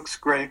looks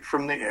great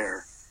from the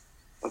air,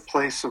 a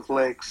place of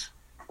lakes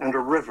and a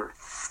river,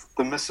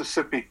 the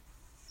Mississippi,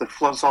 that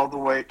flows all the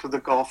way to the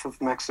Gulf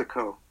of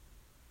Mexico,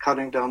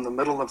 cutting down the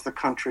middle of the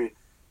country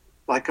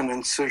like an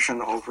incision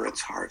over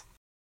its heart.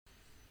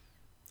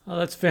 Oh,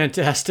 that's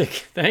fantastic.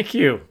 Thank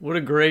you. What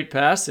a great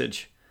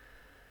passage.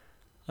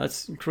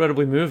 That's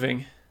incredibly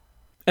moving.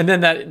 And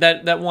then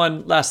that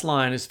one last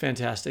line is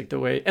fantastic. The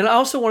way, and I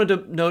also wanted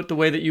to note the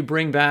way that you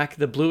bring back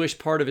the bluish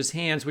part of his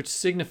hands, which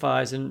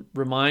signifies and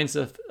reminds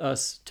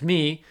us, to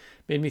me,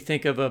 made me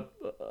think of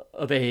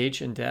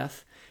age and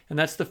death. And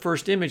that's the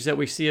first image that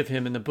we see of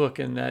him in the book,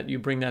 and that you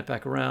bring that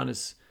back around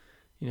is,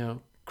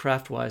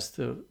 craft-wise,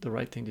 the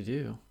right thing to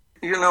do.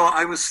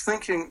 I was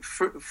thinking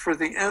for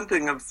the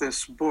ending of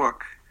this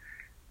book,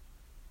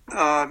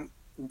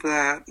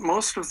 that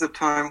most of the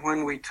time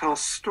when we tell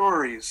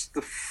stories,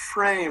 the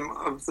frame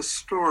of the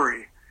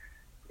story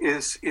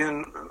is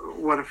in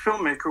what a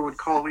filmmaker would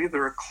call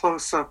either a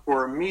close-up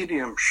or a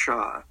medium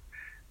shot.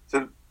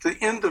 The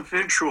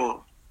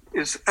individual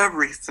is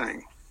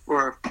everything,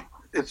 or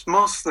it's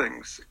most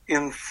things.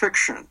 In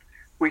fiction,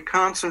 we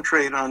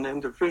concentrate on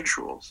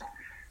individuals.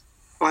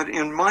 But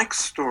in Mike's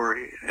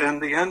story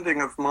and the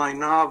ending of my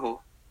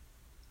novel,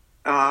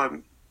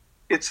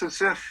 it's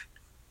as if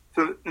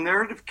the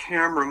narrative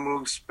camera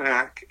moves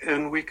back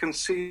and we can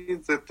see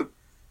that the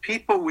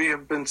people we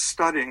have been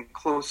studying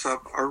close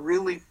up are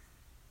really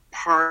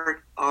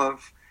part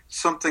of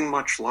something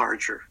much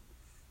larger.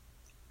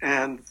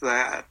 And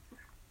that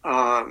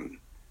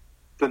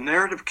the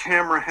narrative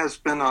camera has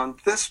been on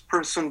this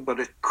person, but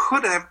it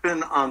could have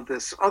been on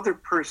this other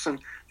person.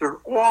 There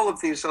are all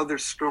of these other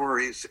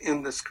stories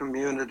in this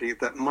community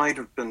that might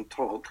have been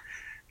told.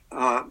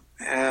 I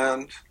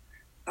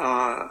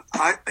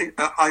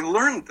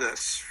learned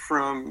this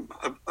from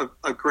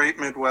a great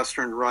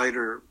Midwestern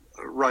writer,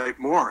 Wright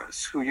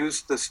Morris, who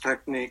used this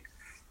technique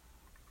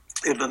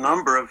in a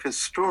number of his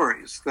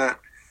stories, that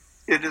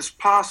it is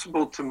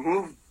possible to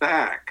move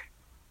back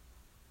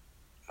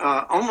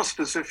almost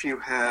as if you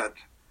had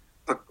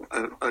a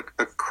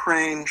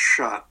crane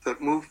shot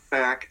that moved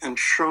back and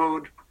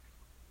showed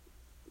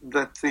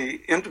that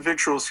the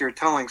individuals you're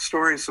telling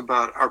stories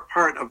about are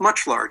part of a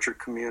much larger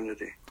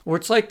community. Or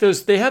it's like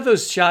they have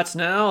those shots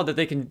now that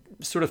they can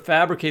sort of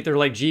fabricate. They're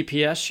like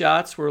GPS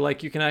shots where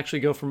like you can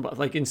actually go from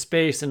like in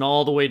space and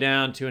all the way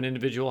down to an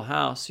individual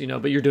house,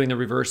 but you're doing the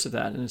reverse of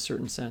that in a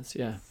certain sense.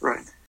 Yeah.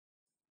 Right.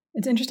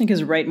 It's interesting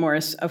because Wright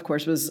Morris, of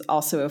course, was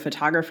also a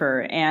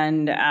photographer.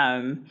 And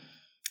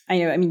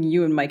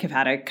you and Mike have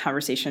had a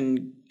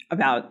conversation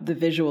about the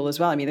visual as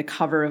well. I mean, the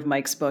cover of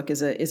Mike's book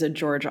is a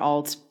George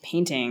Alt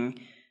painting,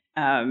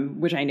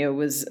 which I know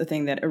was a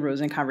thing that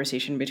arose in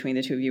conversation between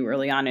the two of you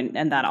early on.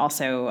 And that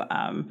also,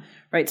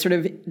 sort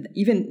of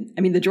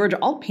the George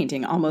Alt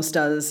painting almost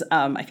does,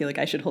 I feel like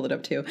I should hold it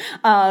up too.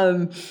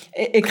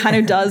 It kind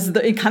of does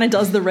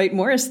the Wright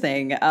Morris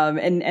thing.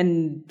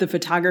 And the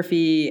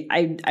photography,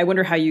 I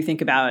wonder how you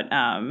think about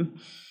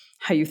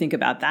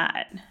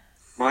that.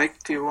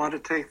 Mike, do you want to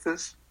take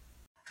this?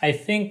 I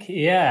think,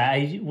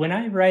 when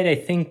I write, I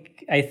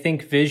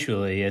think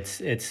visually. It's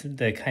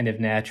the kind of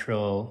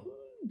natural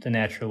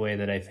way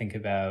that I think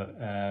about,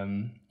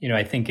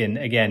 I think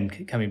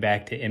coming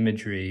back to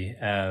imagery,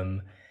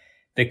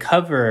 the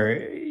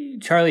cover,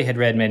 Charlie had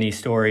read many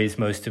stories,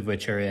 most of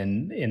which are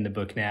in the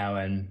book now.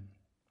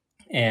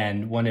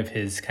 And one of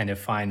his kind of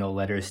final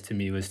letters to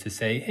me was to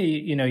say,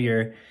 hey,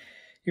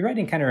 your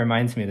writing kind of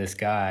reminds me of this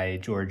guy,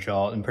 George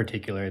Alt, in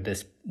particular,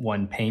 this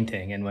one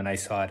painting. And when I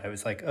saw it, I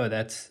was like, oh,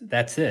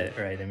 that's it,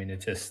 right? I mean,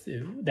 it's just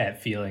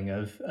that feeling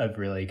of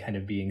really kind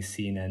of being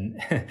seen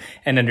and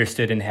and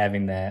understood, and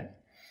having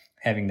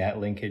that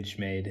linkage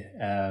made.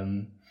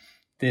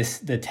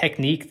 The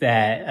technique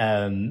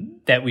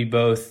that we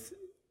both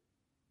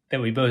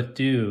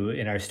do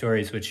in our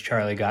stories, which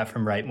Charlie got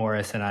from Wright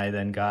Morris and I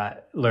then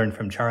learned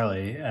from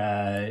Charlie,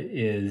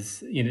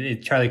 is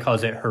Charlie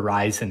calls it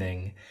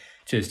horizoning,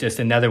 which is just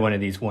another one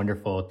of these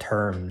wonderful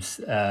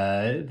terms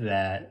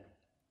that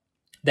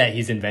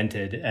he's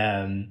invented.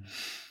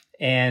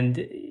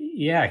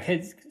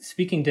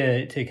 Speaking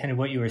to kind of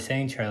what you were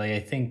saying, Charlie, I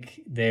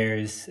think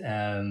there's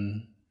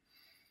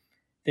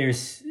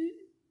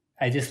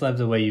I just love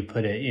the way you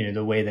put it,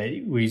 the way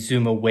that we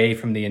zoom away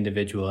from the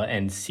individual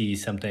and see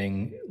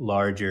something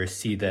larger,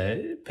 see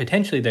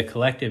potentially the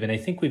collective. And I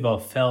think we've all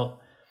felt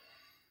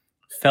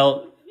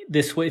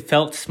this way,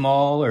 felt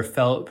small or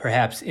felt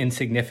perhaps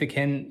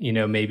insignificant,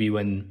 maybe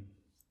when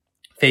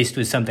faced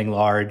with something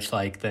large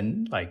like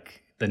the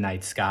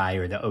night sky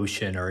or the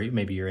ocean, or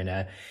maybe you're in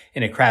a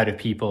crowd of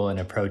people in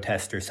a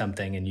protest or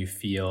something, and you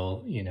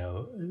feel,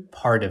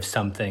 part of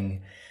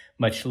something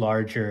much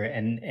larger.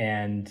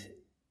 And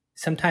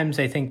sometimes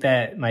I think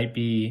that might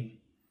be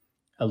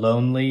a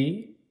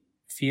lonely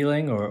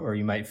feeling, or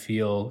you might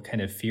feel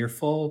kind of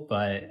fearful,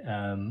 but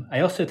I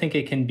also think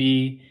it can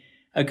be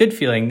a good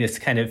feeling, this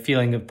kind of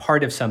feeling of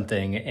part of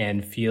something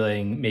and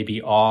feeling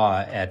maybe awe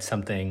at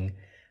something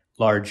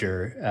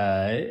larger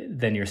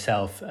than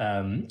yourself.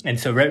 And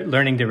so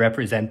learning to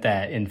represent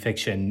that in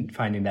fiction,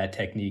 finding that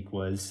technique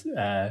was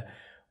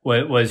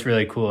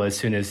really cool. As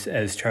soon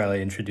as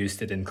Charlie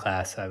introduced it in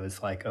class, I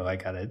was like, oh,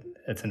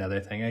 that's another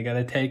thing I got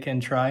to take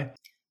and try.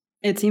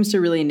 It seems to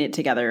really knit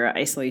together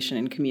isolation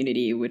and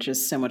community, which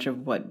is so much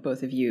of what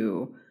both of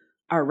you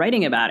are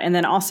writing about. And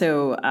then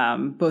also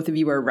both of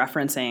you are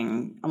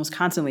referencing almost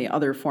constantly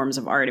other forms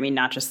of art. I mean,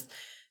 not just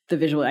the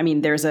visual. I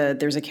mean, there's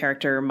a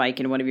character, Mike,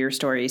 in one of your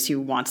stories who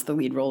wants the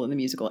lead role in the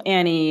musical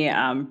Annie.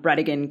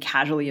 Bredigan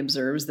casually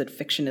observes that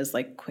fiction is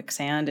like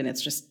quicksand and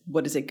it's just,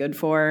 what is it good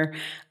for?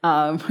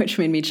 Which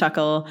made me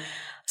chuckle.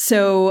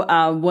 So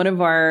one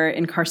of our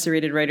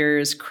incarcerated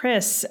writers,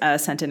 Chris,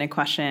 sent in a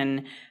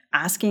question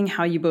asking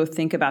how you both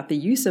think about the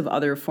use of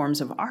other forms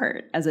of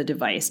art as a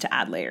device to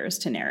add layers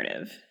to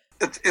narrative.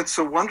 It's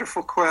a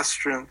wonderful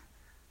question,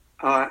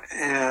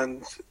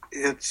 and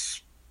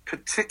it's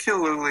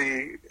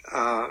particularly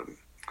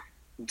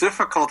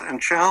difficult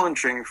and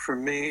challenging for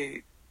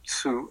me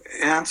to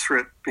answer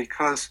it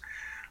because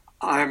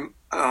I'm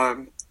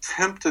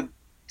tempted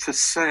to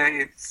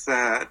say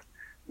that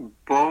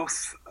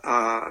both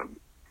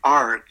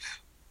art,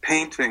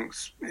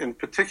 paintings in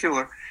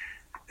particular,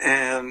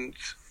 and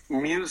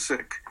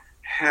music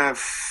have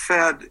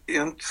fed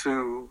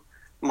into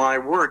my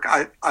work.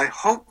 I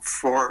hope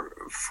for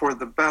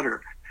the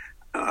better.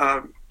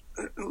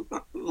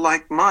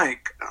 Like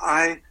Mike,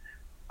 I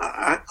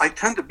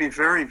tend to be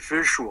very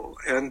visual,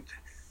 and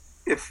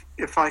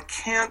if I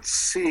can't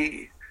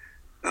see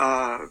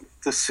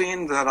the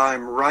scene that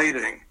I'm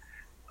writing,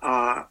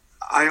 I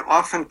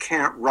often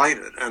can't write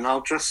it, and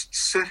I'll just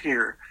sit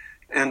here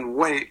and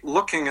wait,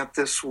 looking at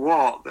this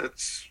wall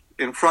that's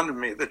in front of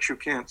me that you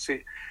can't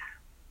see,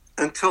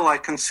 until I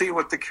can see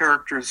what the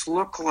characters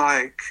look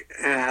like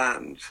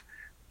and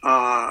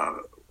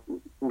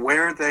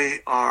where they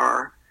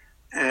are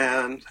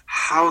and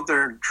how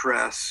they're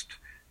dressed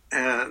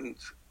and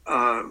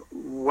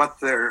what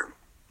their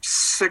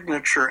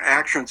signature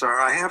actions are.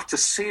 I have to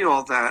see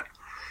all that,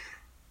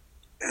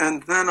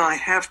 and then I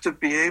have to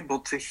be able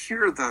to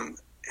hear them.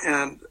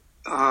 And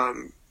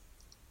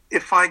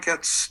if I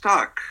get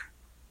stuck,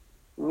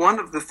 one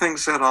of the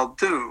things that I'll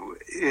do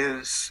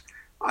is,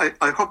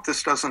 I hope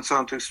this doesn't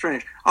sound too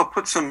strange, I'll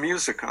put some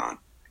music on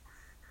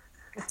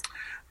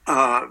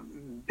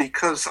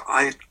because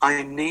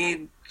I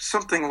need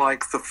something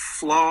like the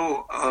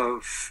flow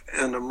of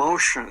an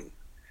emotion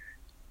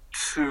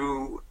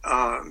to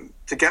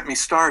get me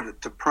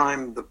started, to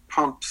prime the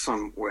pump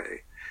some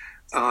way.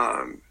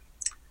 And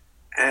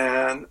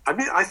I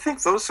mean, I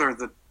think those are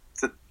the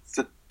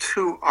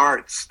two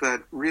arts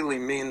that really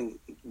mean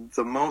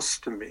the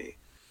most to me.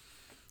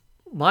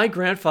 My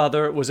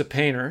grandfather was a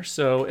painter,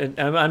 so and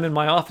I'm in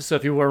my office, so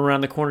if you were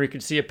around the corner, you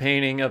could see a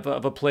painting of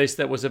a place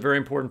that was a very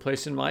important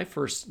place in my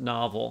first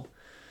novel.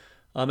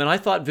 And I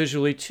thought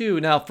visually too.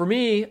 Now, for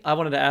me, I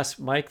wanted to ask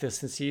Mike this,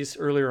 since he's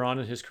earlier on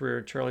in his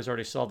career. Charlie's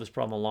already solved this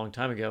problem a long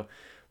time ago.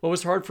 What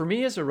was hard for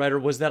me as a writer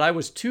was that I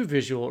was too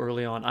visual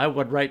early on. I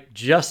would write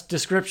just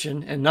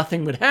description, and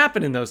nothing would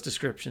happen in those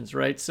descriptions,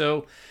 right?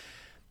 So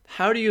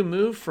how do you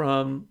move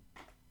from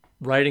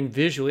writing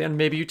visually, and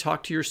maybe you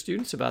talk to your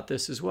students about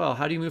this as well,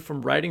 how do you move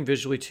from writing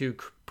visually to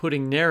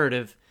putting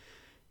narrative,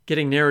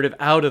 getting narrative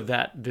out of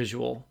that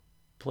visual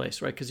place,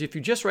 right? Because if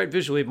you just write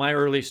visually, my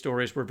early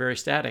stories were very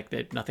static,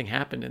 that nothing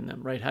happened in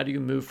them, right? How do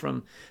you move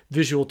from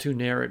visual to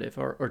narrative,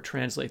 or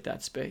translate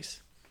that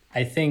space?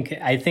 I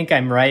think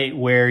I'm right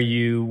where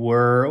you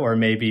were, or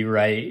maybe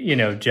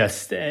right,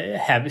 just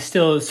have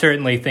still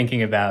certainly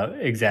thinking about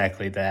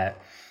exactly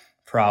that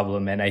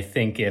problem. And I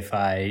think if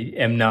I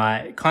am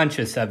not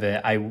conscious of it,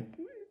 I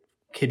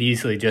could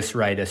easily just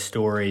write a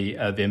story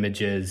of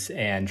images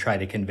and try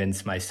to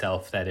convince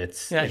myself that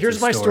it's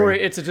here's my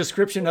story. It's a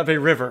description of a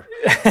river.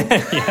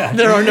 Yeah.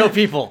 There are no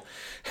people.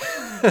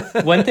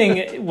 One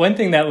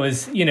thing that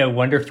was,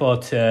 wonderful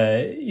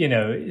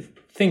to,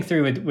 think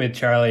through with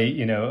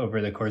Charlie,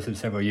 over the course of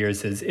several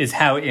years is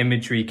how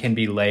imagery can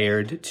be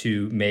layered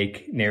to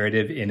make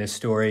narrative in a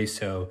story.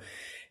 So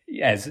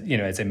as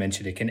I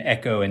mentioned, it can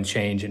echo and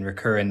change and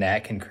recur, and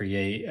that can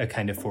create a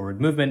kind of forward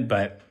movement.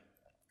 But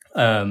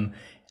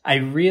I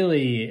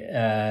really,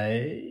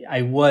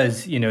 I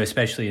was,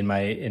 especially in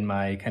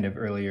my kind of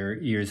earlier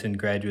years in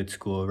graduate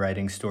school,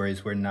 writing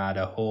stories where not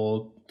a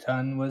whole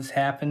ton was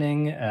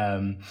happening.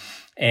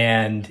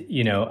 And,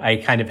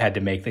 I kind of had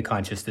to make the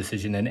conscious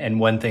decision. And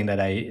one thing that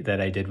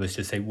I did was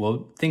just say,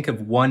 well, think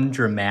of one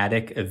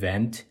dramatic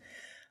event.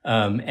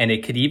 And there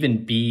could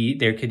even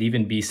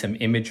be some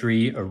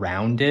imagery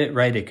around it,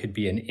 right? It could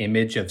be an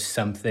image of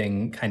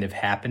something kind of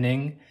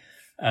happening.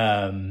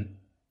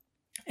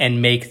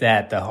 And make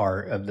that the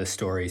heart of the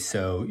story.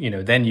 So,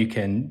 then you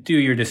can do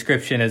your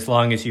description as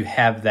long as you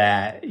have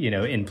that,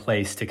 in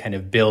place to kind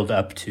of build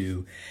up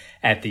to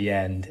at the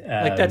end.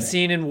 Like that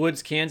scene in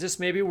Woods, Kansas,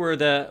 maybe, where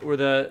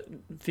the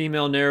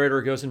female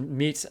narrator goes and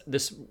meets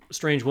this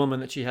strange woman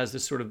that she has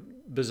this sort of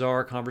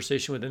bizarre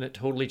conversation with, and it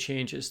totally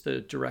changes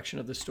the direction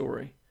of the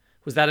story.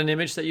 Was that an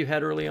image that you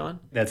had early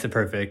on? That's a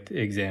perfect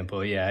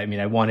example. Yeah. I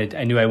mean,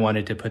 I knew I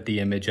wanted to put the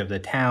image of the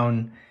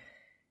town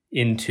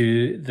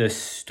into the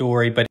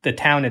story, but the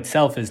town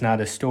itself is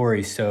not a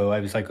story. So I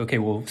was like, okay,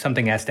 well,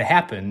 something has to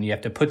happen. You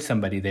have to put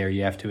somebody there.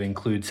 You have to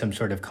include some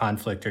sort of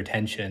conflict or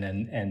tension.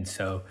 And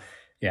so,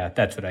 yeah,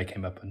 that's what I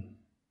came up with.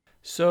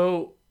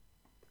 So,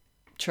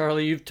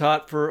 Charlie, you've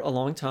taught for a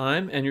long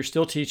time, and you're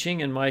still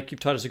teaching. And Mike, you've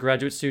taught as a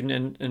graduate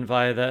student and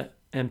via the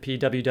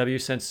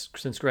MPWW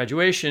since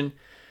graduation.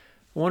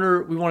 We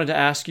wanted to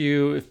ask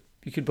you if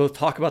you could both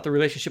talk about the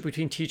relationship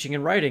between teaching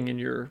and writing in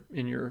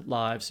your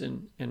lives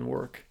and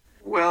work.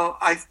 Well,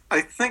 I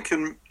think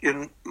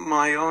in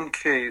my own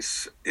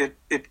case,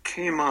 it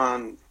came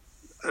on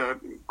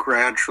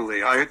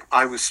gradually.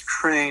 I was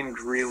trained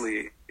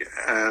really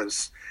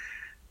as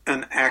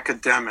an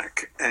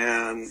academic,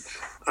 and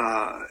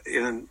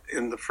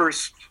in the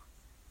first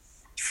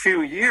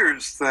few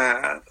years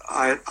that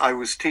I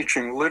was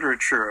teaching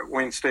literature at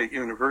Wayne State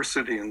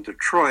University in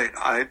Detroit,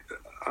 I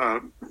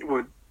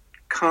would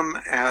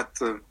come at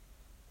the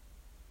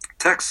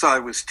texts I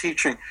was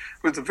teaching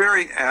with a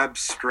very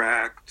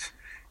abstract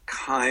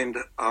kind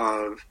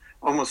of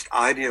almost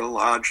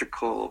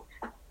ideological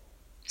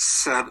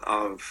set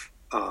of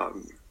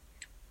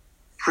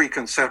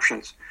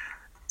preconceptions.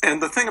 And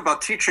the thing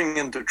about teaching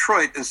in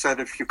Detroit is that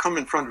if you come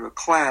in front of a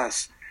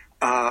class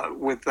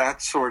with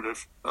that sort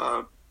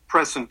of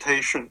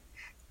presentation,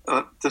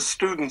 the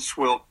students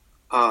will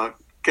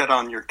get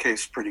on your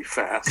case pretty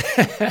fast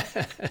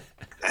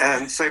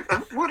and say,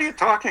 "What are you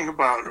talking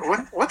about?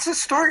 What's this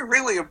story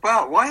really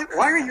about? Why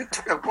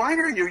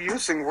are you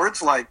using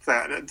words like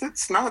that?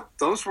 It's not;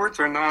 those words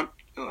are not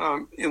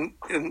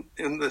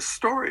in this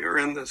story or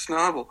in this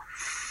novel."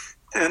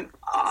 And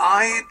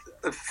I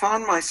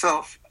found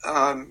myself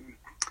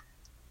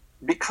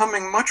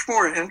becoming much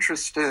more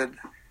interested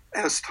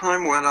as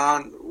time went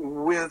on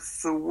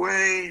with the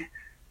way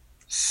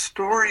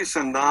stories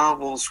and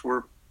novels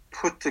were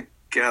put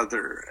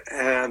together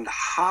and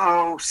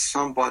how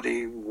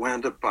somebody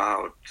went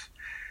about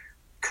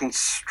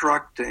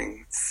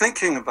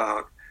thinking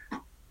about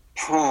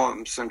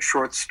poems and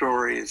short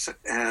stories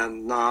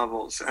and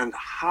novels, and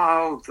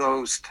how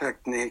those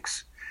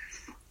techniques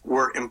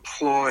were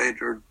employed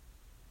or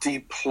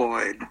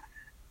deployed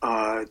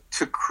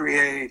to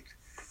create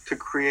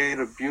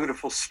a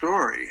beautiful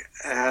story.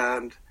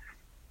 And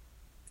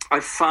I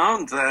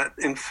found that,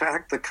 in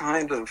fact, the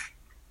kind of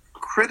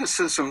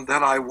criticism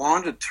that I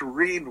wanted to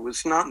read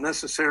was not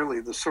necessarily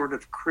the sort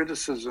of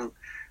criticism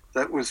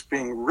that was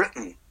being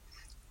written.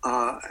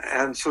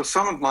 And so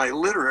some of my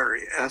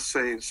literary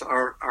essays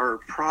are a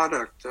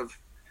product of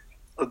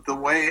the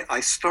way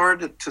I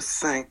started to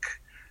think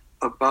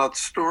about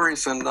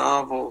stories and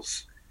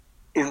novels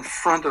in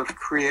front of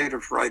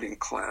creative writing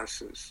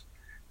classes.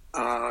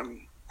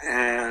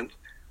 And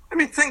I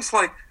mean, things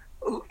like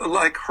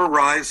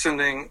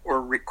horizoning or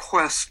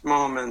request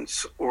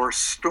moments or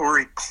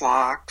story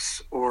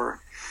clocks or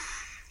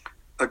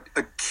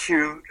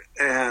acute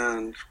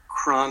and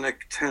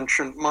chronic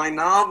tension. My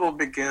novel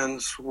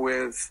begins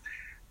with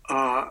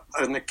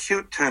an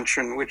acute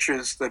tension, which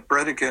is that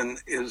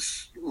Bredigan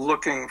is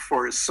looking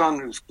for his son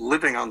who's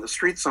living on the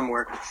street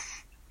somewhere,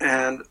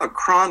 and a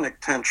chronic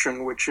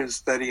tension, which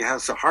is that he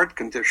has a heart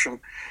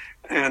condition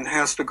and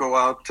has to go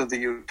out to the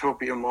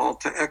Utopia Mall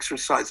to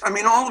exercise. I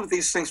mean, all of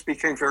these things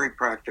became very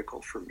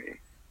practical for me.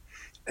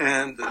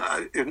 And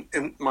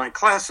in my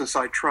classes,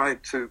 I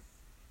tried to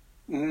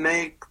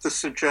make the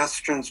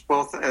suggestions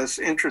both as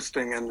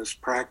interesting and as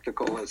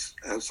practical as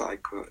I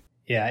could.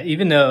 Yeah,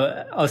 even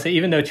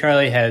though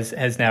Charlie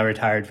has now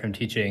retired from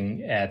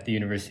teaching at the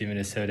University of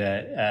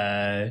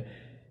Minnesota,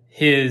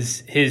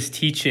 his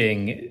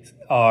teaching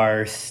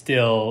are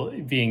still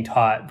being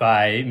taught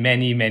by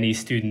many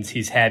students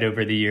he's had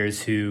over the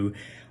years who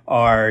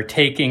are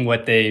taking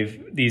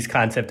these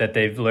concepts that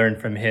they've learned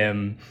from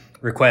him,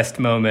 request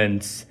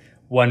moments,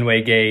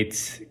 one-way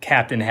gates,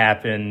 Captain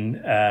Happen.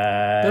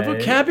 The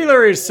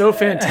vocabulary is so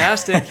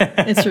fantastic.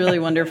 It's really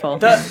wonderful.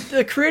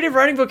 The creative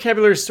writing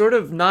vocabulary is sort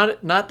of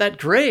not that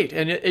great,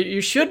 and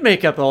you should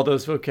make up all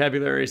those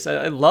vocabularies.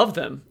 I love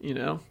them.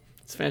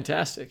 It's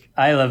fantastic.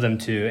 I love them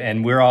too,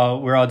 and we're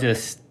all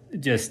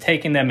just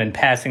taking them and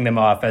passing them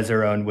off as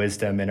our own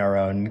wisdom in our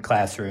own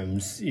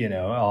classrooms,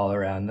 all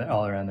around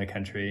the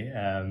country.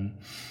 I've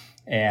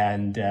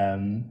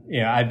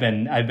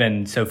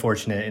been so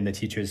fortunate in the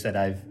teachers that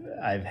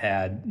I've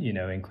had,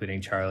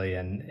 including Charlie,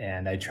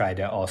 and I try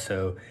to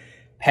also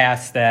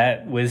pass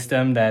that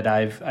wisdom that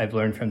I've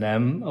learned from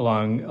them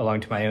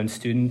along to my own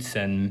students,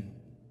 and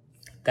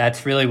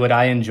that's really what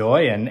I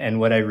enjoy and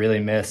what I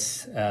really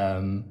miss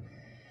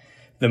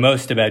the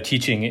most about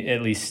teaching,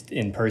 at least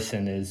in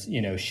person, is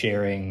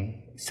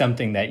sharing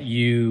something that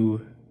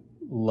you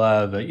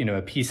love,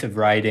 a piece of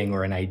writing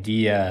or an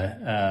idea,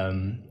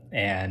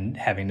 and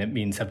having that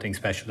mean something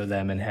special to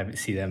them, and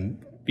see them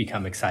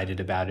become excited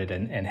about it,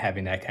 and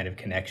having that kind of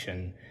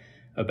connection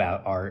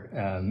about art.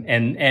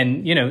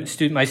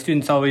 My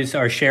students always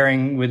are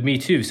sharing with me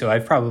too. So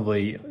I've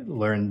probably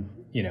learned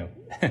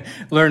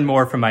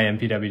more from my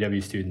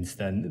MPWW students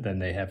than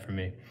they have from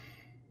me.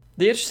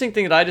 The interesting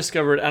thing that I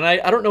discovered, and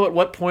I don't know at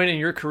what point in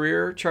your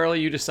career,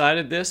 Charlie, you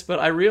decided this, but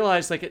I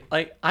realized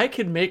I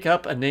could make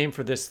up a name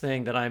for this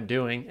thing that I'm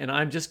doing, and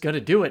I'm just going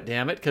to do it,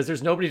 damn it, because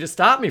there's nobody to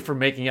stop me from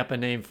making up a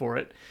name for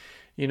it.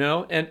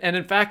 and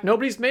in fact,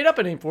 nobody's made up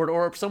a name for it,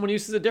 or if someone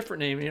uses a different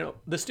name,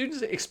 the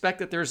students expect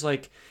that there's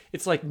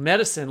it's like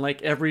medicine,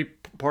 like every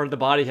part of the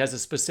body has a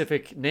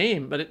specific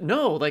name, but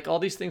no, like all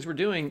these things we're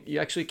doing, you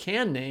actually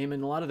can name,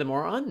 and a lot of them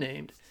are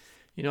unnamed.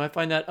 I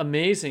find that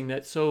amazing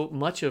that so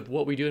much of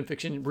what we do in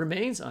fiction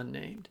remains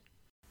unnamed.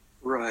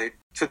 Right.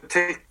 To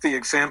take the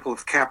example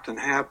of Captain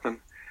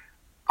Happen,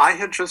 I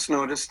had just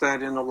noticed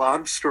that in a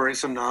lot of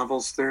stories and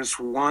novels, there's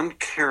one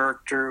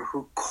character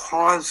who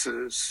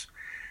causes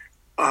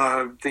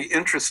the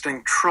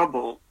interesting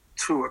trouble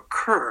to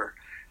occur.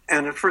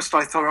 And at first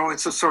I thought,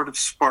 it's a sort of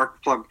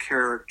spark plug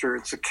character.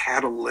 It's a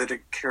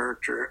catalytic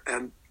character.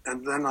 And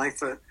then I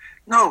thought,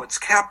 no, it's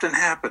Captain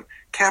Happen.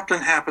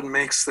 Captain Happen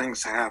makes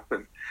things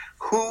happen.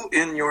 Who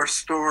in your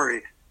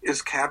story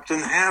is Captain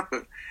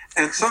Happen?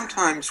 And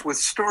sometimes with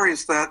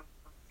stories that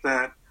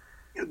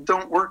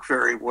don't work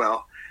very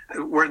well,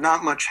 where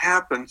not much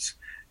happens,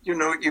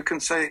 you can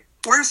say,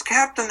 where's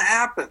Captain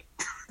Happen?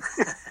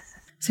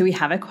 So we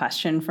have a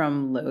question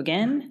from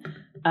Logan.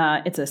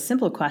 It's a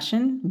simple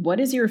question. What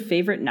is your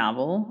favorite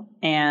novel?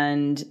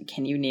 And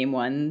can you name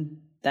one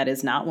that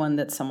is not one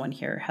that someone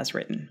here has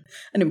written?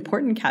 An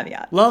important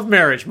caveat. Love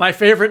Marriage, my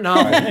favorite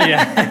novel.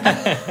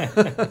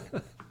 Yeah.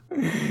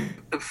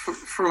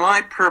 For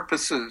my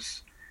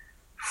purposes,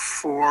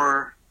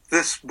 for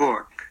this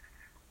book,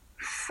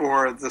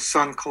 for the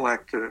Sun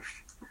Collective,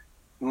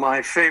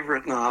 my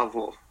favorite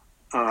novel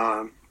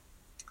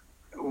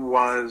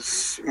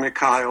was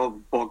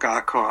Mikhail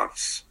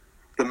Bulgakov's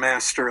The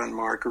Master and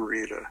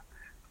Margarita.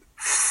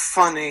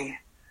 Funny,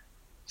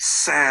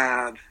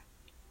 sad,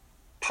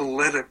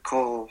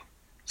 political,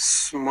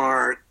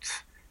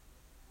 smart,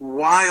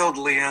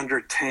 wildly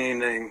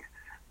entertaining,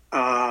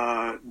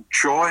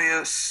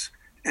 joyous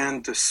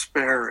and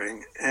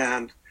despairing.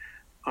 And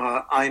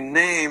I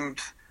named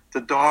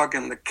the dog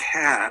and the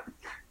cat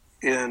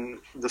in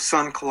the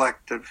Sun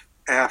Collective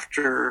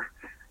after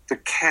the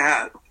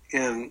cat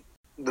in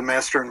The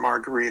Master and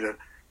Margarita,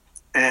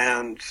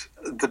 and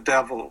the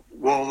devil,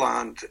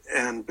 Woland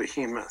and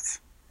Behemoth.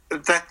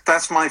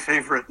 That's my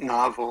favorite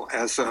novel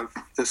as of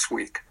this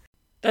week.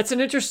 That's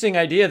an interesting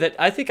idea that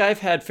I think I've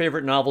had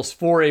favorite novels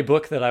for a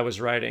book that I was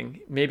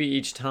writing, maybe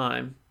each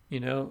time,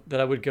 that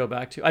I would go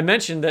back to. I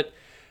mentioned that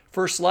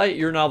First Light,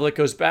 your novel, that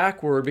goes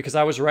backward, because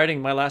I was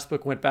writing, my last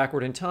book went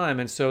backward in time.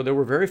 And so there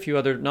were very few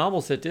other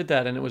novels that did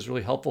that. And it was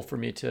really helpful for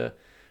me to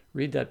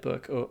read that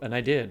book. And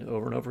I did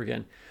over and over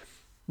again.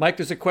 Mike,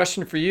 there's a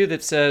question for you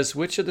that says,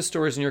 which of the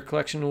stories in your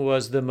collection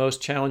was the most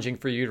challenging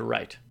for you to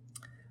write?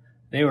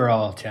 They were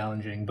all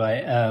challenging,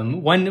 but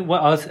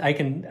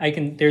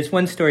there's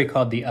one story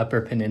called The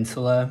Upper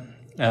Peninsula.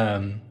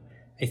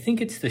 I think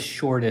it's the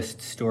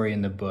shortest story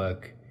in the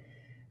book.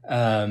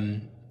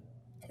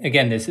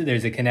 Again,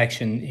 there's a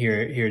connection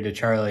here to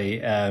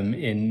Charlie.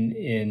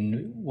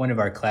 In one of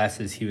our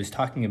classes, he was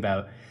talking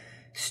about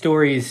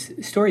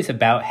stories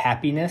about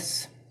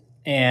happiness.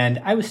 And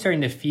I was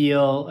starting to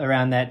feel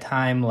around that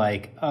time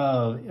like,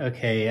 oh,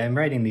 okay, I'm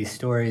writing these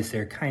stories.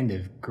 They're kind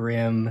of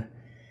grim.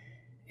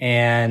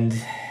 And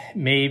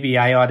maybe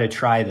I ought to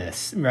try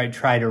this, right?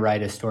 Try to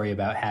write a story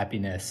about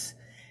happiness,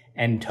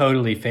 and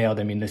totally failed.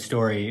 I mean, the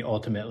story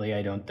ultimately,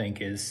 I don't think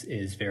is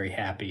very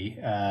happy.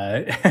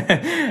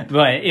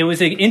 But it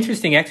was an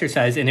interesting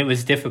exercise, and it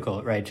was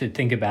difficult, right? To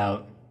think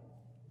about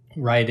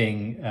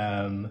writing,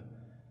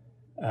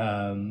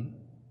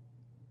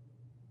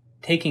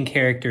 taking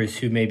characters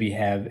who maybe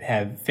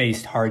have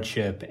faced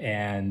hardship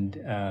and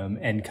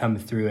come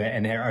through it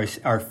and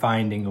are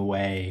finding a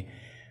way,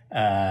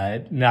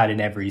 not in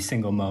every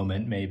single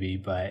moment maybe,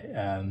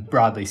 but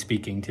broadly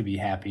speaking, to be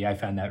happy. I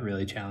found that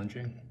really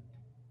challenging.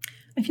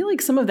 I feel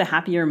like some of the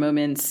happier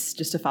moments,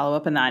 just to follow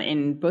up on that,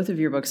 in both of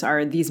your books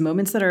are these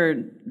moments that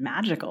are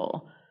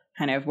magical,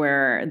 kind of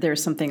where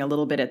there's something a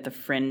little bit at the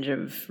fringe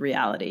of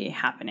reality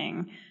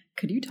happening.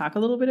 Could you talk a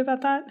little bit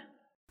about that?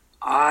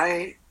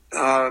 I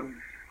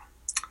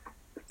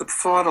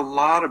thought a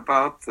lot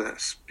about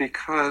this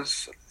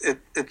because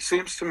it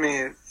seems to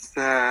me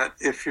that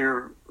if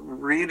you're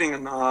reading a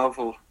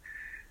novel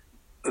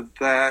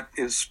that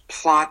is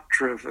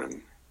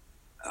plot-driven,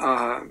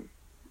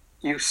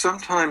 you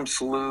sometimes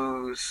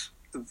lose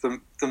the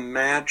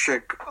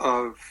magic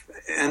of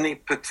any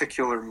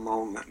particular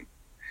moment.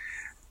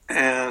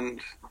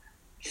 And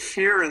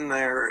here and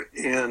there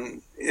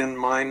in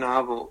my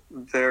novel,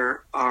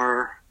 there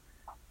are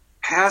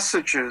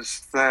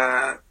passages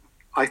that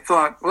I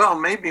thought, well,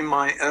 maybe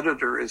my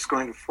editor is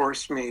going to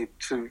force me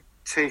to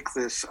take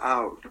this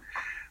out.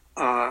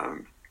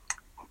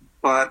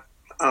 But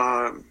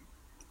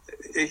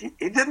he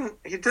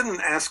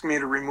didn't ask me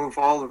to remove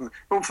all of them.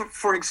 Well,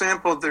 for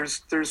example,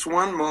 there's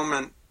one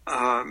moment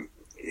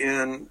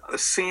in a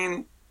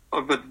scene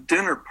of a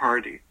dinner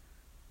party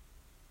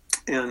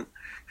in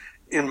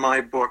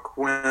my book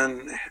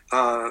when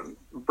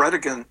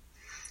Bredigan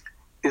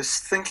is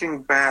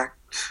thinking back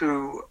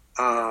to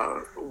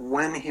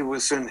when he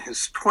was in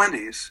his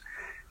 20s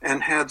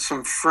and had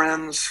some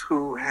friends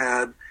who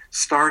had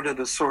started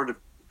a sort of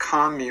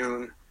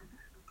commune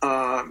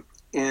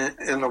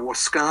in a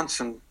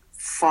Wisconsin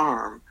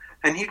farm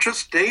and he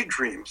just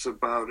daydreams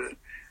about it.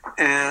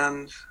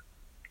 And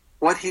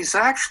what he's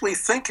actually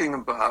thinking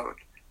about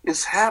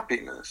is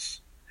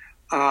happiness.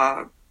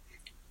 And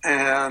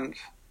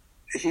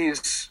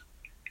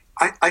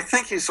I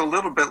think he's a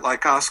little bit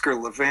like Oscar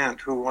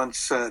Levant, who once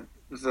said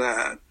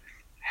that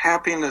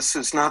happiness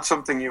is not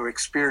something you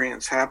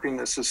experience,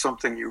 happiness is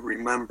something you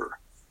remember.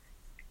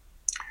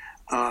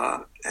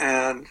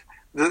 And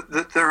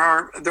there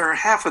are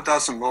half a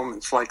dozen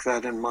moments like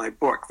that in my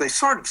book. They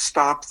sort of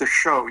stop the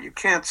show. You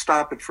can't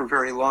stop it for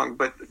very long,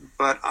 but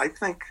I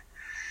think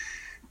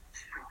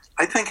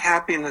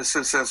happiness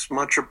is as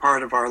much a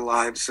part of our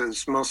lives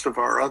as most of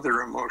our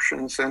other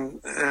emotions,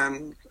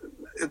 and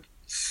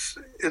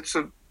it's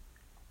a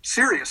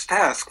serious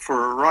task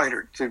for a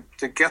writer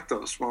to get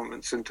those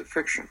moments into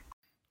fiction.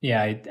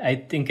 Yeah, I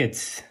think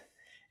it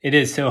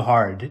is so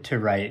hard to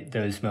write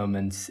those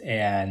moments.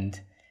 And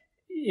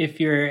if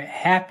you're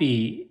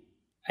happy,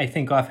 I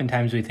think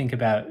oftentimes we think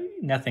about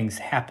nothing's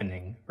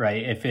happening,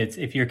 right?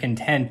 If you're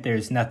content,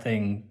 there's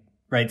nothing,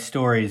 right?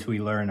 Stories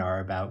we learn are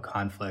about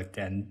conflict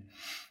and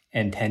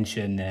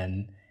tension.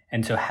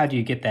 And so how do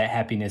you get that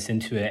happiness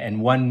into it?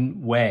 And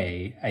one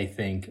way, I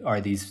think,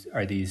 are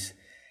these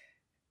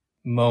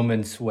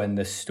moments when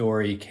the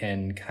story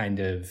can kind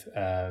of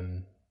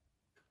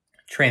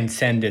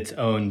transcend its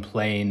own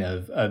plane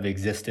of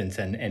existence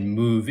and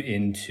move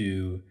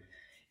into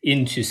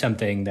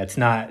something that's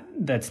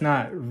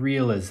not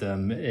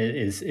realism,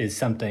 is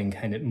something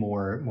kind of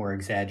more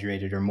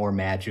exaggerated or more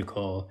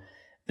magical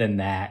than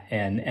that,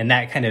 and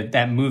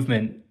that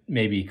movement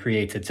maybe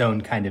creates its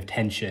own kind of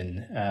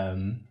tension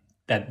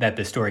that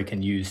the story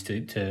can use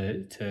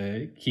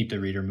to keep the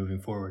reader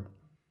moving forward.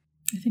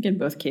 I think in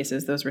both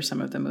cases, those were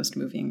some of the most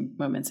moving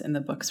moments in the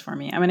books for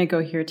me. I'm going to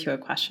go here to a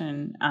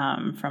question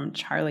from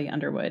Charlie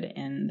Underwood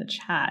in the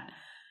chat.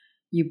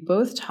 You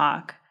both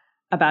talk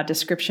about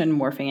description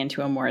morphing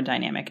into a more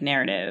dynamic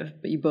narrative,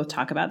 but you both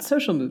talk about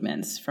social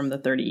movements from the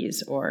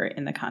 30s or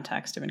in the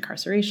context of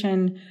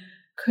incarceration.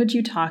 Could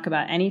you talk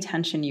about any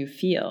tension you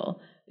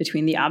feel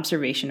between the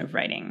observation of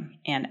writing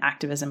and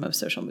activism of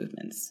social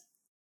movements?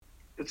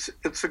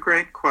 It's a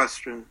great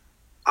question.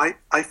 I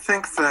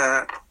think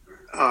that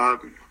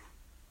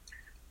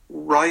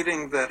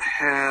writing that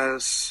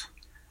has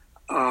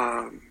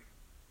a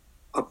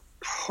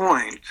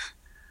point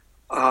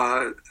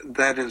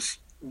that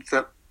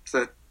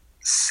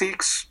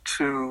seeks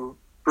to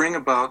bring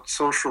about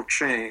social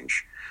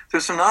change.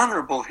 There's an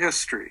honorable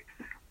history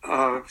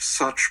of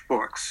such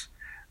books.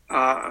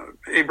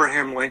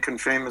 Abraham Lincoln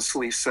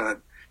famously said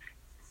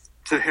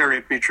to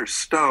Harriet Beecher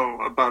Stowe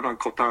about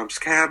Uncle Tom's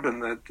Cabin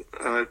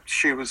that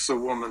she was the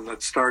woman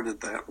that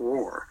started that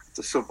war,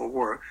 the Civil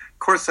War. Of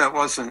course, that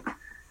wasn't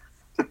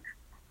the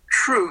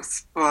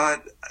truth,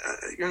 but,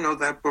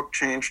 that book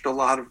changed a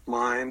lot of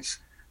minds.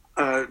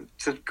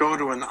 To go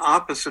to an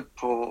opposite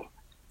pole,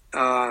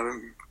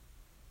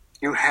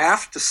 you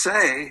have to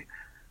say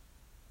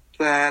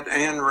that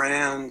Ayn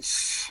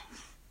Rand's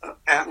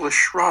Atlas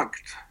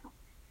Shrugged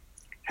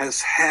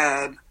has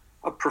had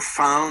a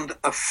profound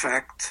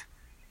effect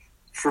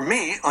for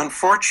me,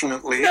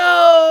 unfortunately.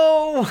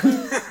 No!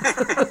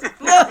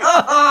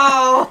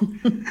 No!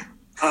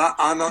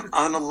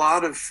 On a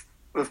lot of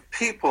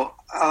people.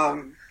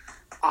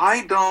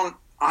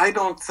 I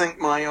don't think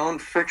my own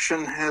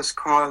fiction has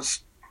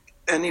caused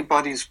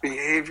anybody's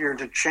behavior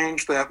to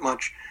change that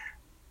much,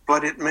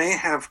 but it may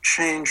have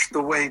changed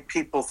the way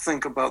people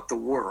think about the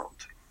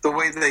world, the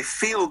way they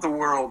feel the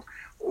world,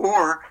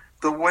 or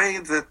the way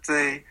that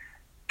they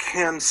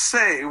can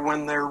say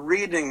when they're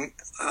reading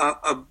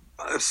a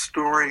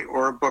story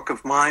or a book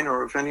of mine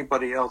or of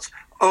anybody else,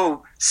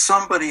 oh,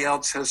 somebody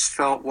else has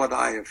felt what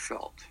I have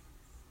felt.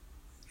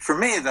 For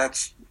me,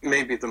 that's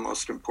maybe the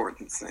most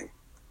important thing.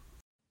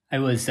 I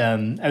was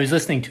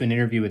listening to an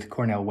interview with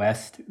Cornel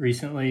West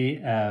recently,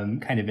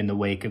 kind of in the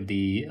wake of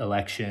the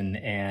election,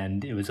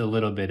 and it was a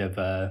little bit of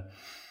a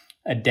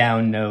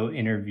down note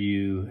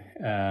interview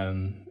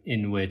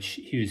in which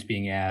he was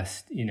being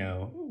asked,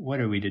 what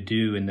are we to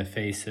do in the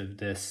face of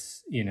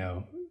this,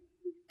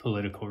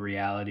 political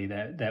reality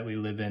that we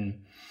live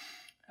in.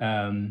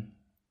 And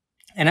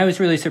I was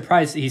really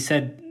surprised. He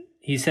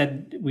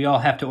said we all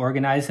have to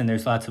organize, and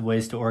there's lots of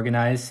ways to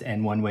organize,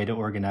 and one way to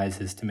organize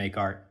is to make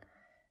art.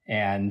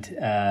 And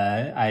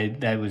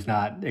I was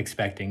not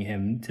expecting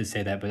him to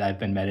say that, but I've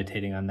been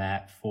meditating on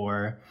that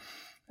for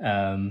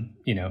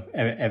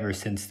ever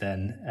since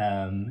then.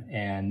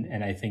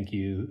 And I think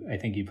you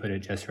put it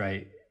just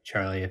right,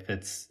 Charlie. If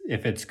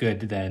it's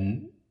good,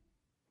 then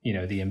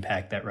the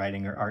impact that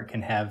writing or art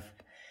can have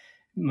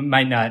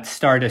might not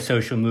start a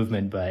social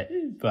movement, but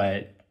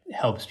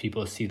helps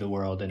people see the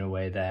world in a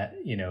way that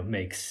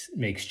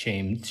makes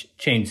change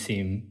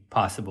seem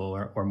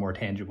possible or more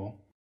tangible.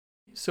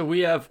 So we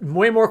have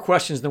way more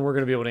questions than we're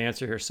going to be able to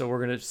answer here. So we're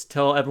going to just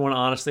tell everyone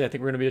honestly. I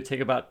think we're going to be able to take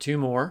about 2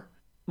 more.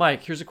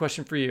 Mike, here's a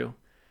question for you.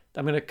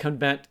 I'm going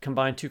to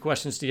combine 2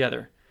 questions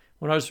together.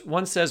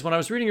 One says, when I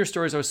was reading your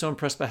stories, I was so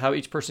impressed by how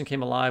each person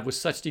came alive with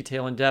such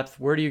detail and depth.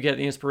 Where do you get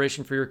the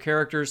inspiration for your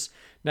characters?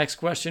 Next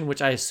question,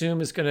 which I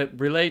assume is going to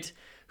relate.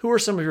 who are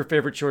some of your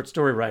favorite short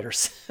story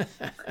writers?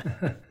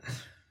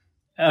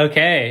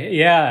 Okay,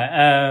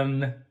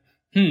 yeah.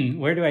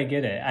 Where do I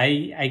get it?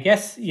 I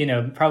guess,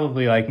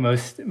 probably like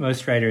most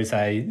writers,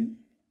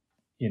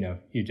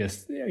 you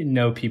just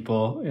know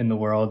people in the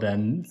world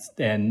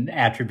and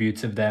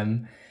attributes of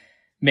them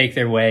make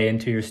their way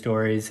into your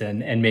stories,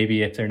 and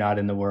maybe if they're not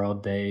in the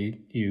world,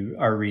 you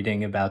are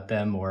reading about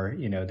them, or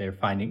they're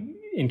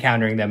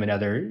encountering them in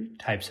other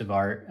types of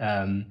art.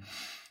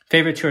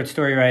 Favorite short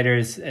story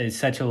writers is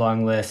such a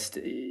long list.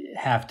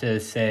 Have to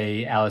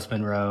say Alice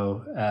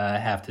Munro,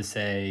 have to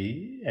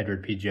say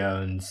Edward P.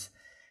 Jones,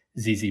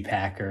 ZZ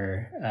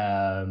Packer,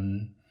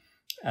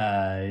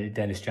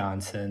 Dennis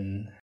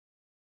Johnson.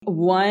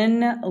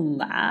 One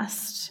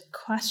last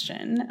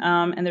question,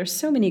 and there's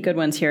so many good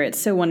ones here. It's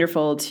so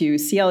wonderful to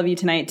see all of you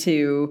tonight,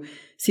 to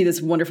see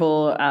this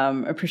wonderful,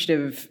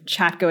 appreciative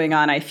chat going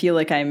on. I feel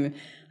like I'm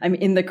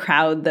in the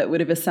crowd that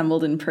would have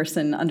assembled in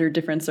person under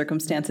different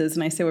circumstances,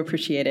 and I so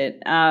appreciate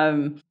it.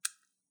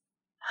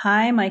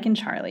 Hi, Mike and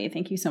Charlie.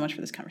 Thank you so much for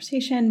this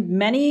conversation.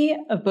 Many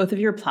of both of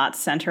your plots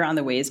center on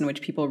the ways in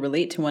which people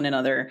relate to one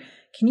another.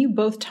 Can you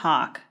both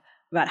talk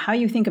about how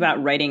you think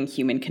about writing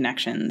human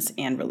connections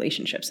and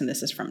relationships? And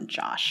this is from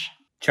Josh.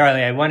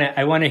 Charlie, I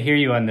want to hear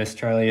you on this,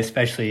 Charlie,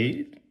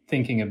 especially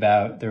thinking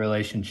about the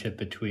relationship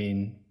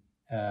between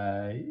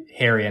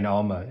Harry and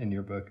Alma in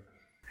your book.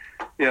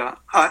 Yeah,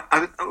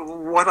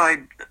 what I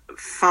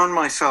found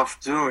myself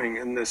doing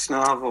in this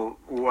novel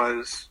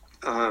was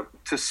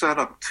to set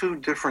up two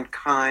different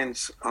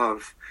kinds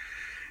of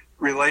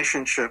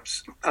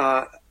relationships.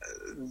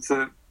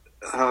 The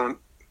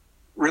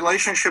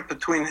relationship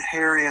between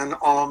Harry and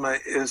Alma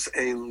is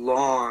a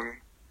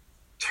long-term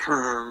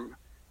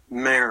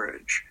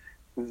marriage.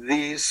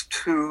 These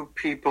two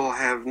people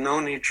have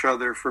known each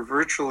other for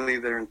virtually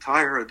their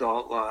entire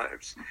adult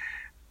lives,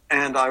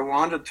 and I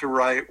wanted to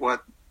write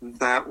what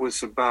that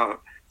was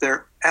about.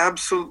 They're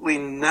absolutely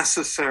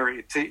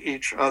necessary to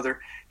each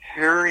other.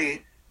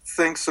 Harry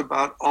thinks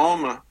about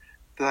Alma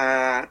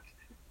that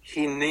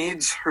he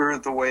needs her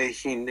the way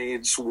he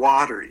needs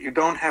water. You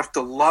don't have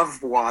to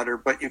love water,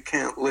 but you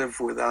can't live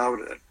without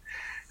it.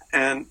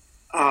 And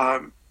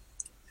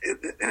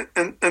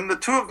the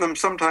two of them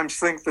sometimes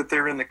think that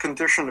they're in the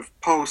condition of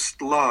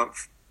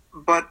post-love,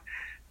 but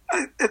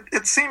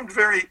it seemed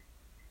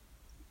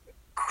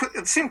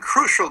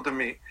crucial to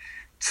me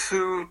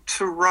to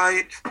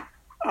write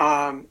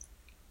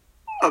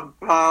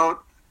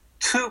about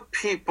two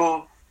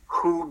people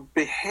who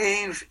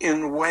behave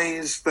in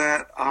ways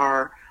that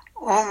are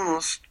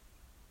almost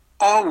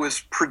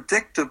always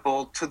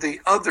predictable to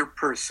the other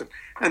person.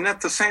 And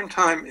at the same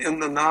time, in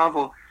the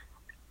novel,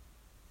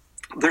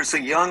 there's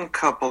a young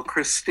couple,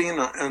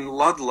 Christina and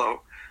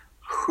Ludlow,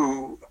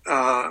 who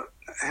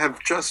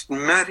have just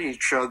met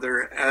each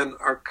other and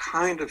are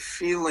kind of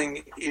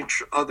feeling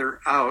each other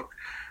out.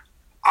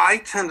 I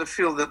tend to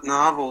feel that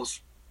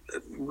novels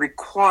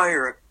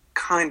require a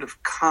kind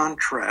of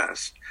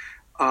contrast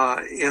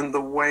in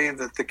the way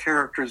that the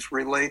characters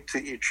relate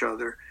to each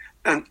other.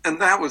 And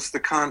that was the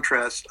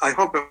contrast. I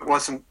hope it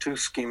wasn't too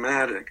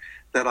schematic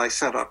that I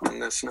set up in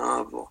this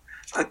novel.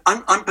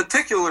 I'm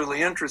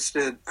particularly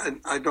interested,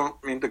 and I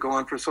don't mean to go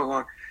on for so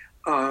long,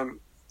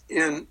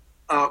 in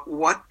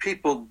what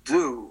people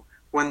do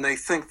when they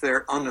think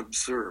they're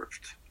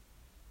unobserved.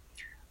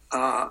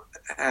 And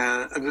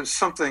it's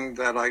something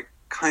that I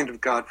kind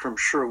of got from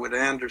Sherwood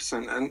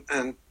Anderson.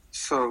 And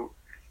so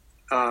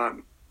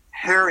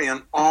Harry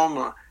and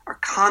Alma are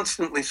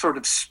constantly sort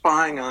of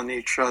spying on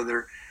each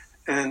other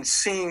and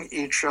seeing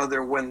each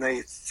other when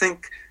they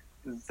think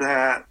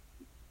that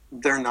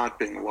they're not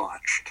being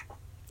watched.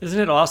 Isn't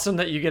it awesome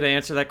that you get to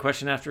answer that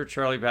question after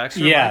Charlie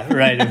Baxter? Yeah,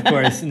 right, of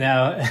course.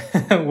 Now,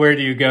 where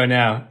do you go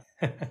now?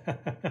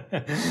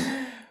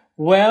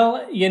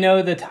 Well,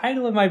 the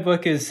title of my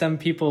book is Some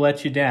People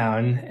Let You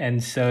Down,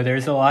 and so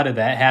there's a lot of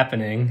that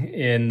happening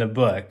in the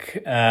book.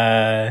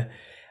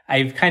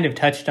 I've kind of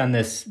touched on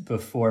this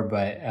before,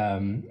 but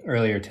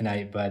earlier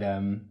tonight, but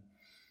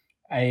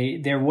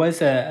there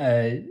was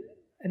a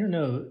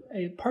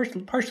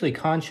partially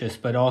conscious,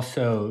 but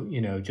also,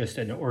 just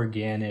an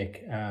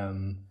organic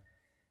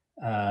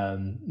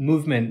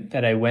movement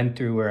that I went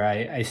through where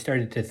I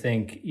started to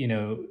think,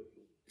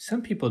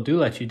 some people do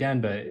let you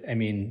down, but I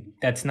mean,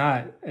 that's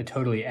not a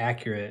totally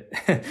accurate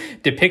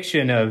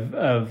depiction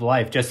of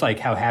life, just like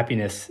how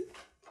happiness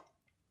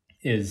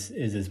is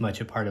as much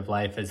a part of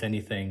life as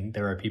anything.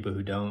 There are people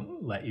who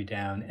don't let you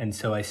down. And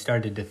so I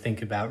started to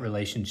think about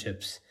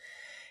relationships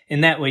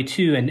in that way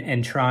too,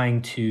 and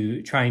trying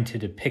to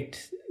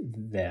depict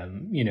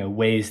them,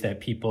 ways that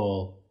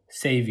people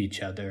save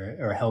each other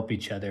or help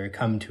each other,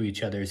 come to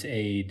each other's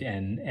aid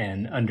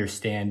and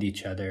understand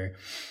each other.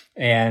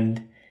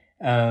 And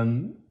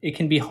it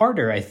can be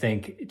harder, I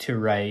think, to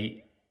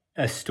write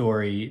a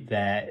story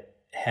that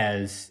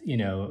has,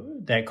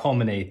 that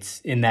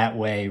culminates in that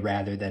way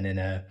rather than in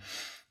a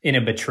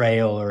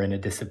betrayal or in a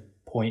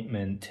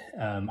disappointment.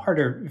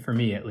 Harder for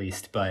me, at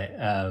least, but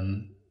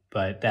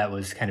that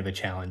was kind of a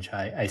challenge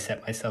I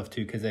set myself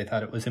to, because I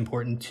thought it was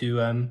important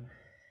to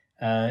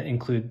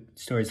include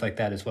stories like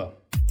that as well.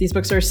 These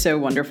books are so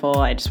wonderful.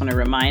 I just want to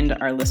remind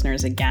our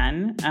listeners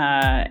again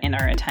and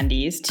our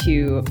attendees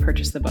to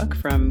purchase the book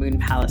from Moon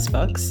Palace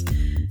Books.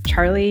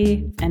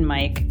 Charlie and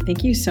Mike,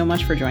 thank you so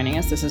much for joining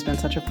us. This has been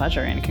such a pleasure,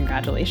 and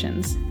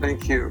congratulations.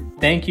 Thank you.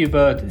 Thank you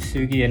both,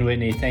 Sugi and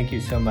Whitney. Thank you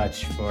so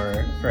much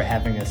for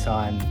having us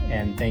on.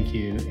 And thank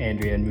you,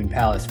 Andrea and Moon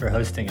Palace, for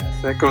hosting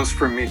us. That goes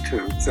for me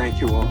too.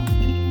 Thank you all.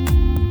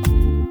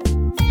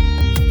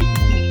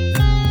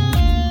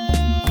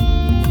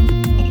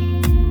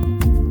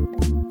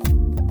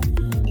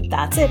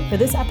 That's it for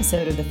this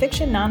episode of the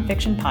Fiction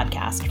Nonfiction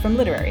Podcast from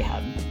Literary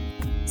Hub.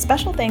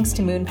 Special thanks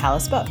to Moon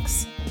Palace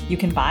Books. You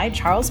can buy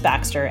Charles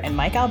Baxter and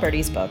Mike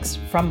Alberti's books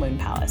from Moon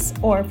Palace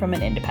or from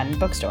an independent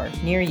bookstore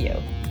near you.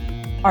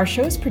 Our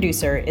show's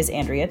producer is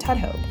Andrea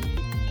Tudhope.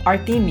 Our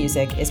theme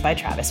music is by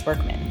Travis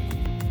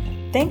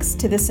Workman. Thanks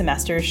to this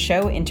semester's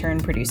show intern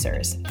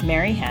producers,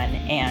 Mary Henn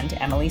and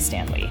Emily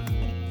Stanley.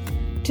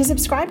 To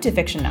subscribe to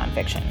Fiction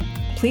Nonfiction,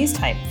 please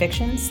type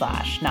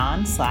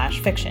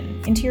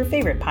fiction/non/fiction into your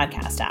favorite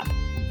podcast app.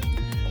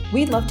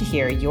 We'd love to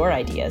hear your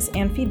ideas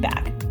and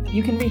feedback.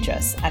 You can reach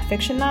us at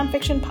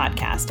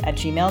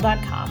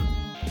fictionnonfictionpodcast@gmail.com,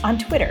 on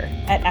Twitter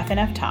at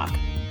FNFTalk,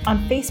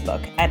 on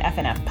Facebook at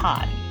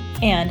FNFPod,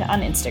 and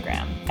on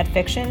Instagram at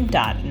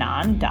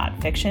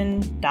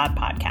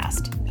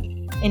fiction.non.fiction.podcast.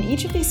 In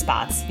each of these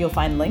spots, you'll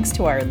find links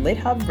to our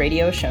LitHub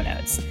radio show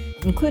notes,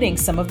 including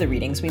some of the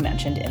readings we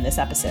mentioned in this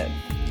episode.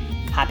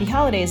 Happy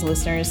holidays,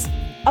 listeners!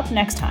 Up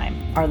next time,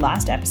 our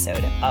last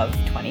episode of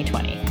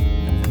 2020.